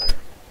give me another.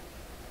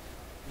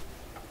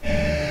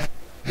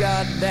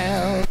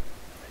 Goddamn. I need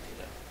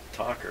a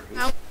talker.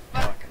 Who's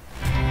talking?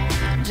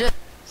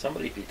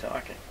 Somebody be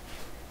talking.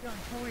 John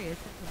Tory is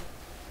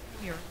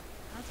here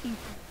asking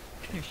for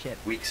partnership.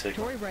 Weak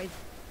signal. Tory writes,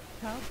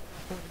 child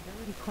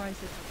affordability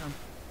crisis in Toronto.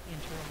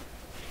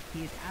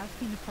 He is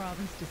asking the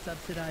province to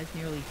subsidize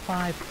nearly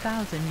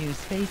 5,000 new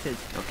spaces,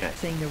 Okay.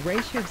 saying the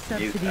ratio of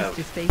subsidies out.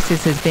 to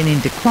spaces has been in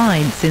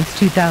decline since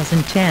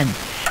 2010.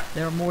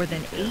 There are more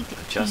than Yeah,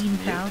 adjust mute.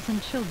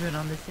 18,000 children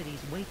on the city's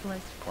wait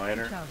list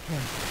Quieter. for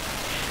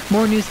childcare.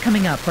 More news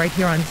coming up right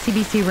here on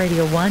CBC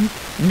Radio 1,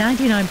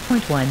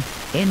 99.1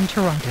 in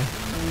Toronto.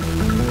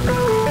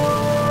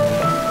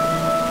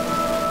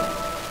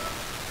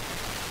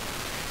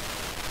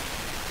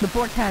 The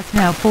forecast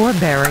now for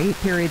Barrie.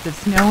 Periods of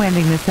snow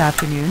ending this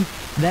afternoon,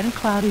 then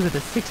cloudy with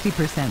a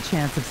 60%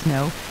 chance of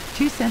snow.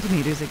 2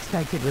 centimeters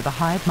expected with a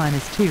high of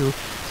 -2.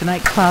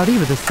 Tonight cloudy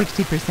with a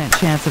 60%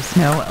 chance of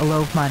snow, a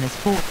low of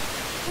 -4. So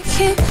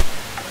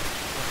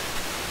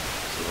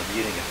the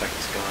muting effect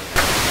is gone.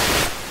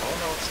 Oh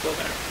no, it's still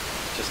there.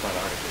 It's just not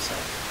 100%.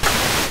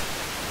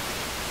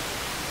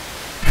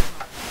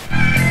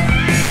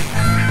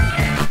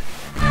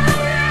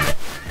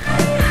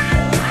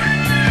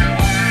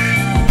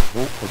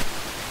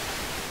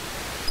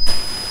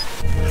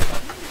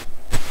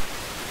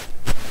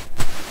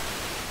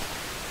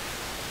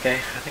 Okay,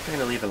 I think I'm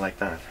going to leave it like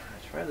that.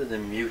 Rather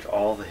than mute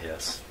all the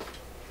hiss,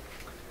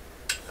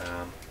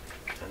 I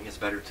think it's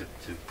better to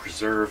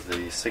preserve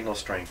the signal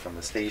strength from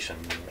the station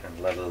and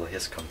let a little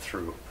hiss come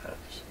through.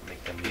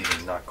 Make the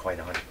muting not quite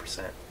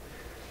 100%.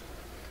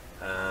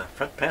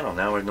 Front panel,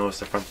 now I notice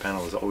the front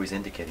panel is always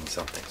indicating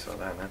something, so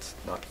that's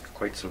not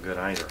quite so good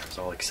either. I was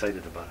all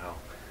excited about how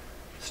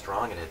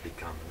strong it had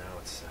become. Now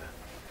it's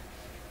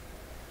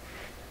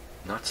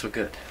not so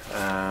good.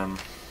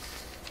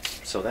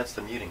 So that's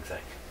the muting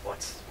thing.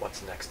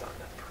 What's next on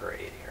the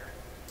parade here?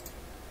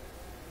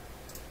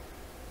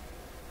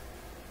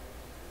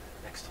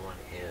 Next one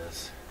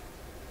is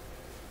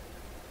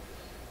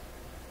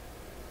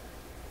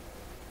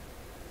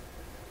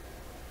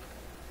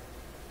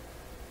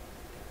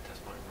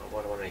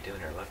what am I doing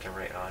here? Left and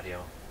right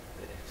audio.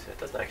 It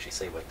doesn't actually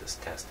say what this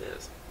test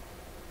is.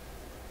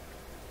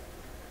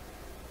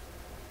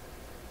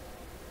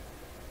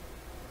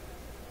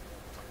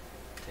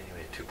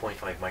 Anyway,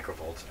 2.5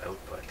 microvolts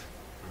output.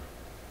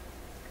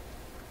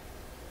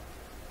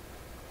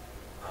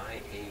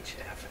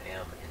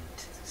 IHFM in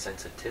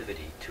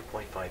sensitivity,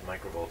 2.5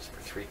 microvolts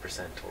for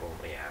 3% total.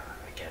 Yeah,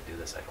 I can't do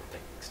this, I don't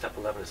think. Step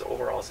 11 is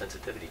overall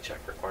sensitivity check.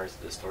 Requires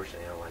the distortion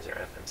analyzer,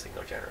 FM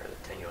signal generator,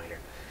 attenuator.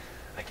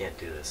 I can't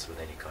do this with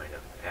any kind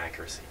of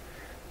accuracy.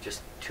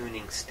 Just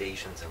tuning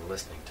stations and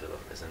listening to them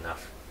is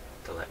enough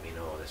to let me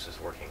know this is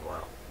working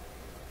well.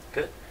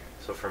 Good.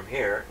 So from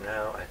here,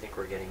 now I think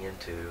we're getting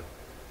into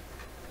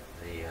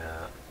the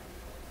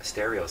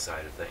stereo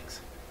side of things.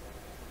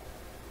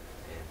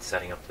 And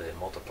setting up the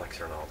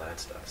multiplexer and all that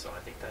stuff. So I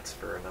think that's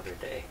for another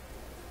day.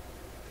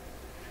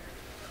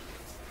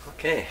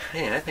 Okay,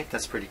 hey, I think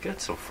that's pretty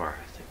good so far.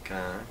 I think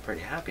I'm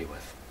pretty happy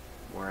with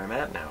where I'm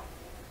at now.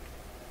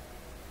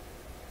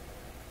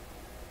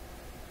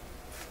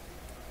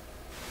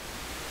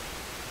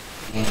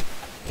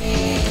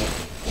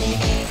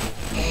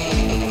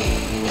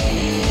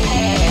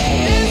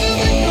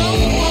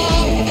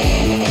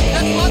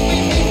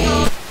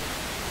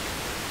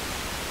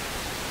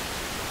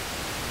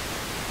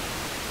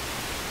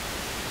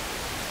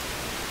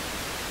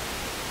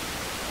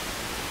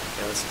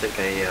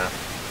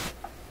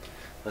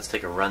 Let's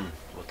take a run.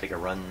 We'll take a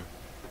run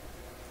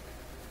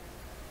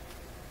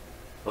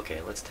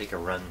Okay, let's take a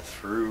run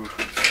through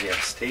the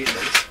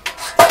stations.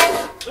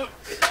 Oh,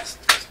 just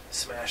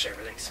smash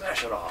everything,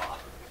 smash it all.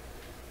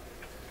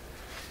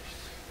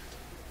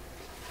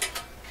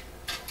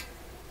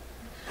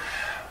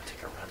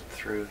 Take a run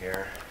through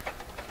here.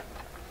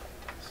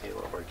 See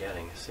what we're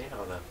getting. See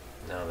how the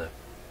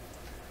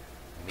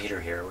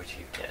meter here, which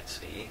you can't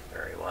see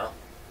very well.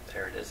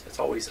 There it is. It's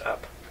always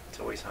up. It's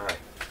always high.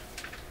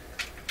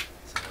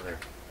 It's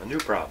a new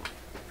problem.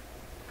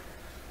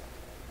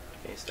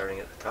 Okay, starting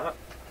at the top.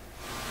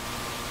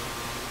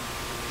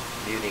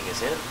 Muting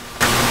is in.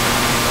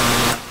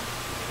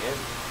 Muting in.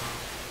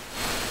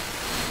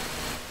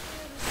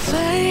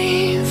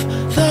 Save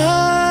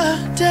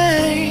the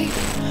day.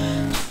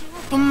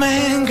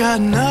 Superman got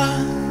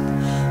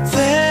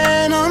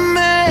nothing on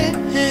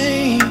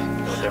me.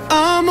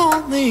 I'm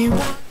only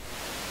one.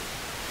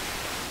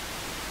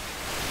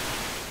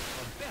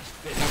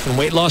 Fitness and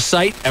weight loss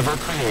site ever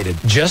created.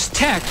 Just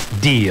text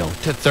DEAL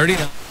to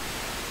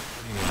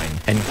 3939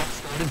 and get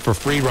started for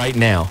free right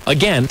now.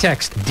 Again,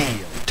 text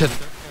DEAL to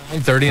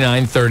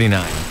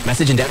 3939.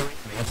 Message and data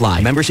may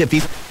apply. Membership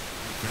fees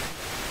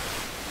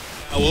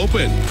Now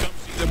open. Come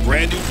see the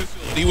brand new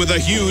facility with a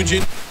huge...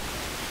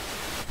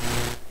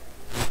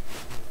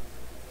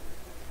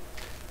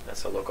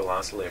 That's a local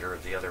oscillator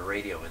of the other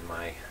radio in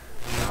my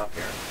shop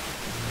here.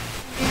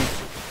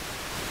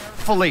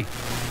 Fully,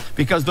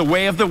 because the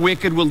way of the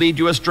wicked will lead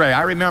you astray.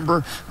 I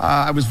remember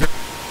I was very...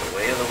 The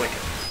way of the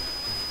wicked.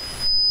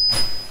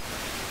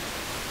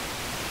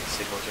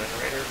 Signal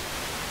generator.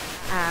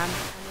 À ne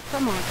pas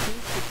manquer,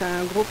 c'est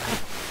un groupe qui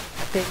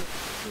s'appelle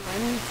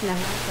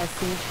finalement ça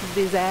signifie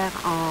désert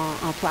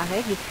en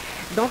Touareg.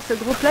 Donc ce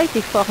groupe-là a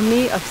été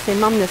formé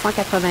officiellement en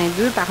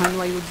 1982 par un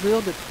noyau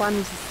dur de 3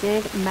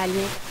 musiciens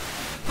maliens.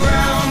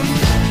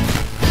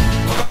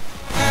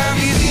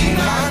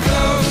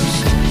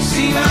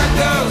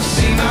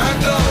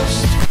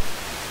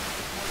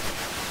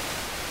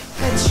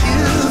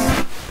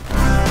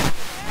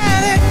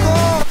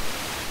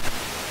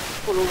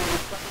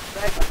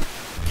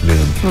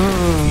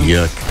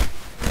 Yuck.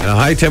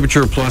 High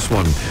temperature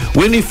 +1.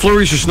 Windy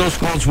flurries or snow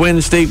squalls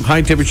Wednesday.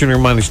 High temperature near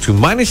 -2.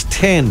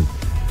 -10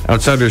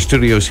 outside our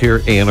studios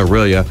here in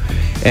Aurelia.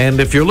 And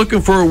if you're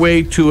looking for a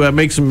way to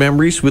make some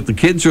memories with the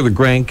kids or the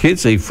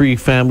grandkids, a free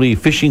family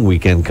fishing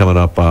weekend coming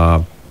up.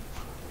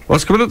 Well,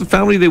 it's coming up the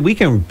Family Day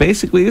weekend,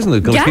 basically, isn't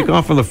it? Going to kick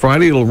off on the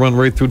Friday. It'll run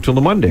right through till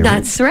the Monday.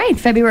 That's right.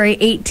 February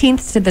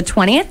 18th to the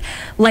 20th.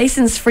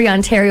 License-free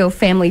Ontario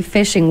Family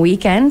Fishing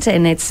Weekend.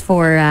 And it's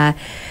for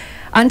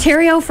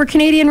Ontario for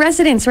Canadian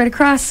residents right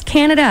across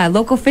Canada.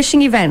 Local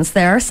fishing events.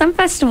 There are some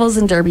festivals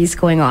and derbies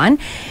going on.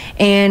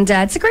 And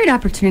it's a great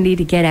opportunity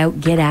to get out,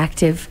 get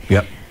active.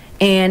 Yep.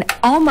 And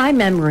all my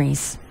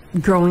memories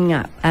growing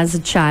up as a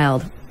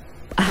child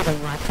have a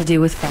lot to do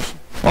with fishing.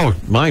 Oh,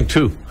 mine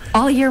too.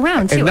 All year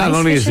round, too. And not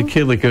only as a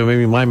kid, like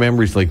maybe my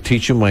memories, like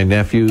teaching my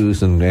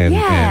nephews and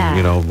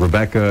you know,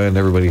 Rebecca and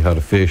everybody how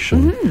to fish,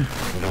 and you know,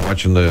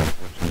 watching the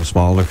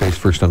smile on their face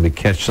first time they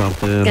catch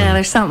something. Yeah,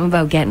 there's something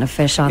about getting a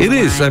fish on the line.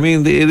 It is. I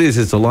mean, it is.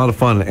 It's a lot of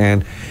fun.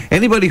 And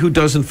anybody who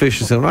doesn't fish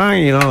and says,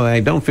 you know,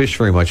 I don't fish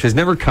very much, has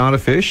never caught a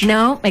fish.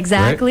 No,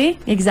 exactly. Right?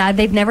 Exactly.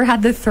 They've never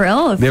had the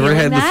thrill of never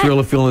had that. the thrill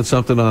of feeling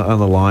something on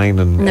the line.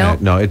 And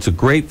no, it's a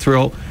great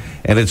thrill.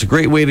 And it's a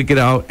great way to get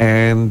out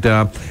and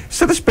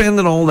instead of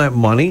spending all that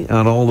money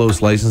on all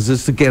those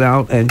licenses, to get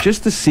out and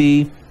just to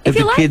see if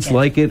the kids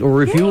like it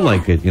or if you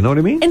like it. You know what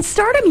I mean? And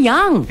start them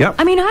young. Yep.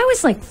 I mean, I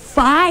was like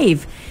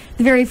 5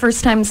 the very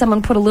first time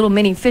someone put a little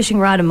mini fishing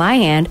rod in my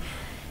hand.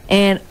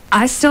 And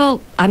I'm still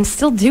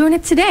doing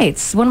it today.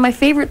 It's one of my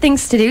favorite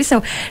things to do.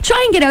 So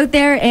try and get out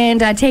there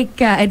and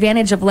take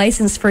advantage of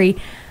license-free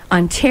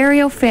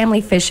Ontario Family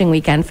Fishing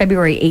Weekend,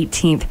 February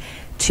 18th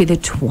to the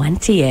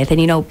 20th. And,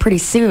 you know, pretty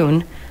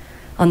soon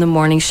on the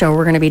morning show,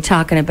 we're going to be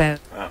talking about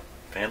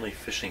Family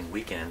Fishing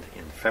Weekend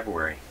in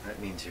February. That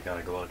means you got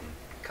to go out and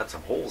cut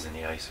some holes in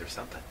the ice or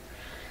something.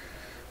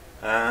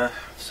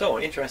 So,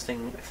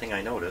 interesting thing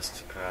I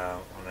noticed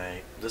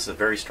this is a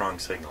very strong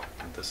signal.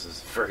 This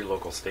is very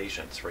local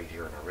stations right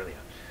here in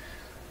Aurelia.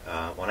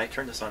 When I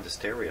turn this on to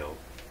stereo,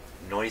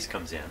 noise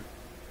comes in.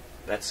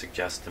 That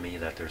suggests to me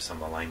that there's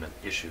some alignment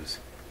issues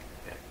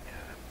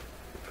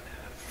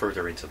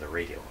further into the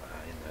radio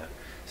in the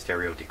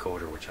stereo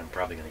decoder, which I'm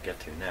probably going to get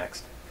to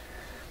next.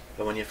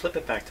 But when you flip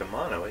it back to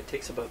mono, it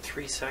takes about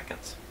 3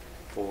 seconds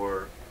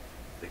for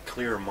the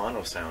clear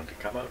mono sound to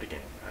come out again.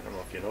 I don't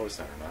know if you noticed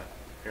that or not.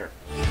 Here.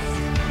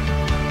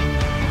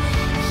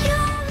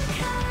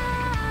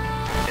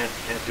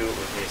 Can't do it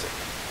with music.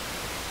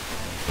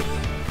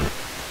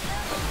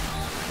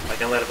 I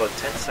can let about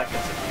 10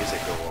 seconds of music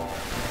go on.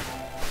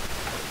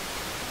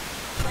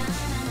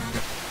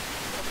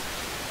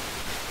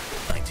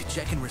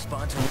 Check and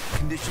respond to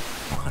conditions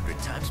 100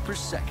 times per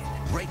second.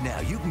 Right now,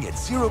 you can get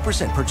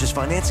 0% purchase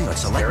financing on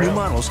select new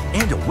models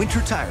and a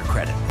winter tire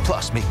credit.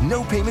 Plus, make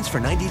no payments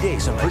for 90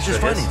 days on purchase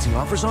financing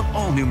offers on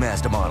all new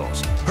Mazda models.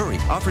 Hurry,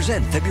 offers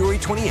end February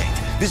 28th.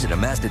 Visit a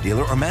Mazda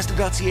dealer or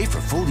Mazda.ca for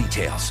full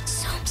details.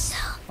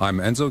 I'm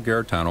Enzo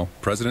Garitano,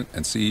 President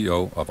and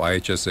CEO of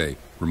IHSA,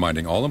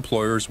 reminding all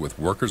employers with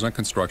workers on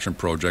construction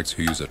projects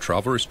who use a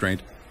travel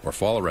restraint or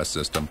fall arrest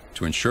system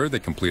to ensure they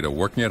complete a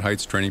Working at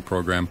Heights training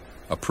program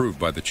approved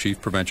by the Chief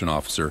Prevention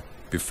Officer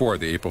before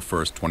the April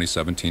 1st,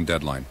 2017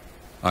 deadline.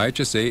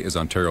 IHSA is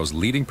Ontario's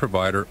leading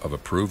provider of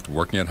approved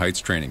Working at Heights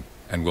training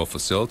and will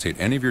facilitate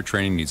any of your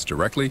training needs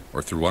directly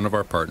or through one of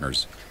our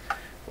partners.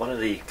 One of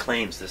the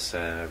claims this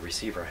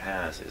receiver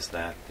has is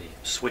that the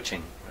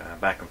switching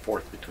back and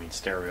forth between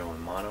stereo and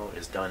mono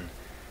is done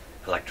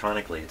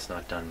electronically. It's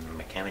not done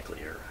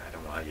mechanically, or I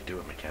don't know how you do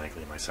it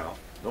mechanically myself.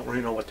 Don't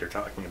really know what they're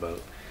talking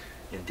about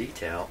in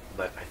detail,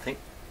 but I think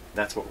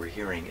that's what we're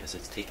hearing, is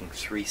it's taking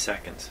 3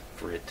 seconds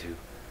for it to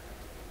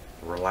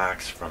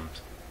relax from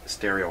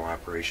stereo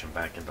operation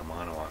back into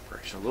mono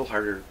operation. A little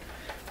harder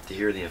to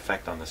hear the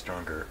effect on the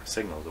stronger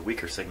signal. The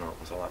weaker signal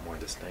was a lot more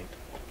distinct.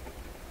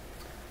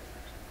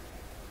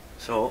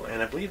 So,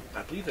 and I believe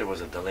there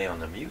was a delay on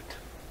the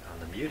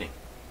muting,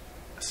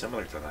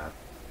 similar to that.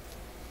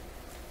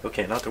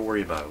 Okay, not to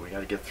worry about it. We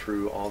got to get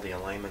through all the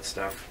alignment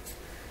stuff,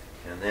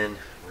 and then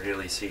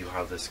really see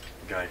how this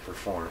guy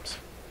performs.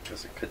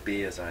 Because it could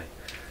be, as I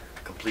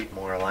complete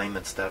more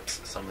alignment steps,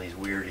 some of these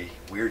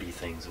weirdy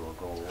things will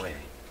go away.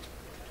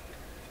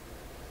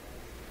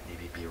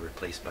 Maybe be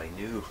replaced by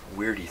new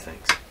weirdy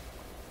things.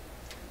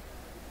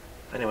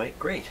 Anyway,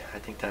 great. I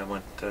think that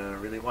went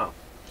really well.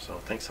 So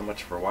thanks so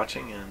much for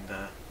watching,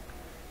 and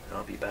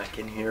I'll be back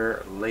in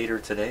here later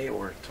today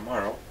or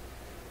tomorrow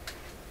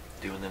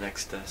doing the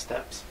next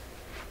steps.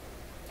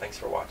 Thanks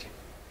for watching.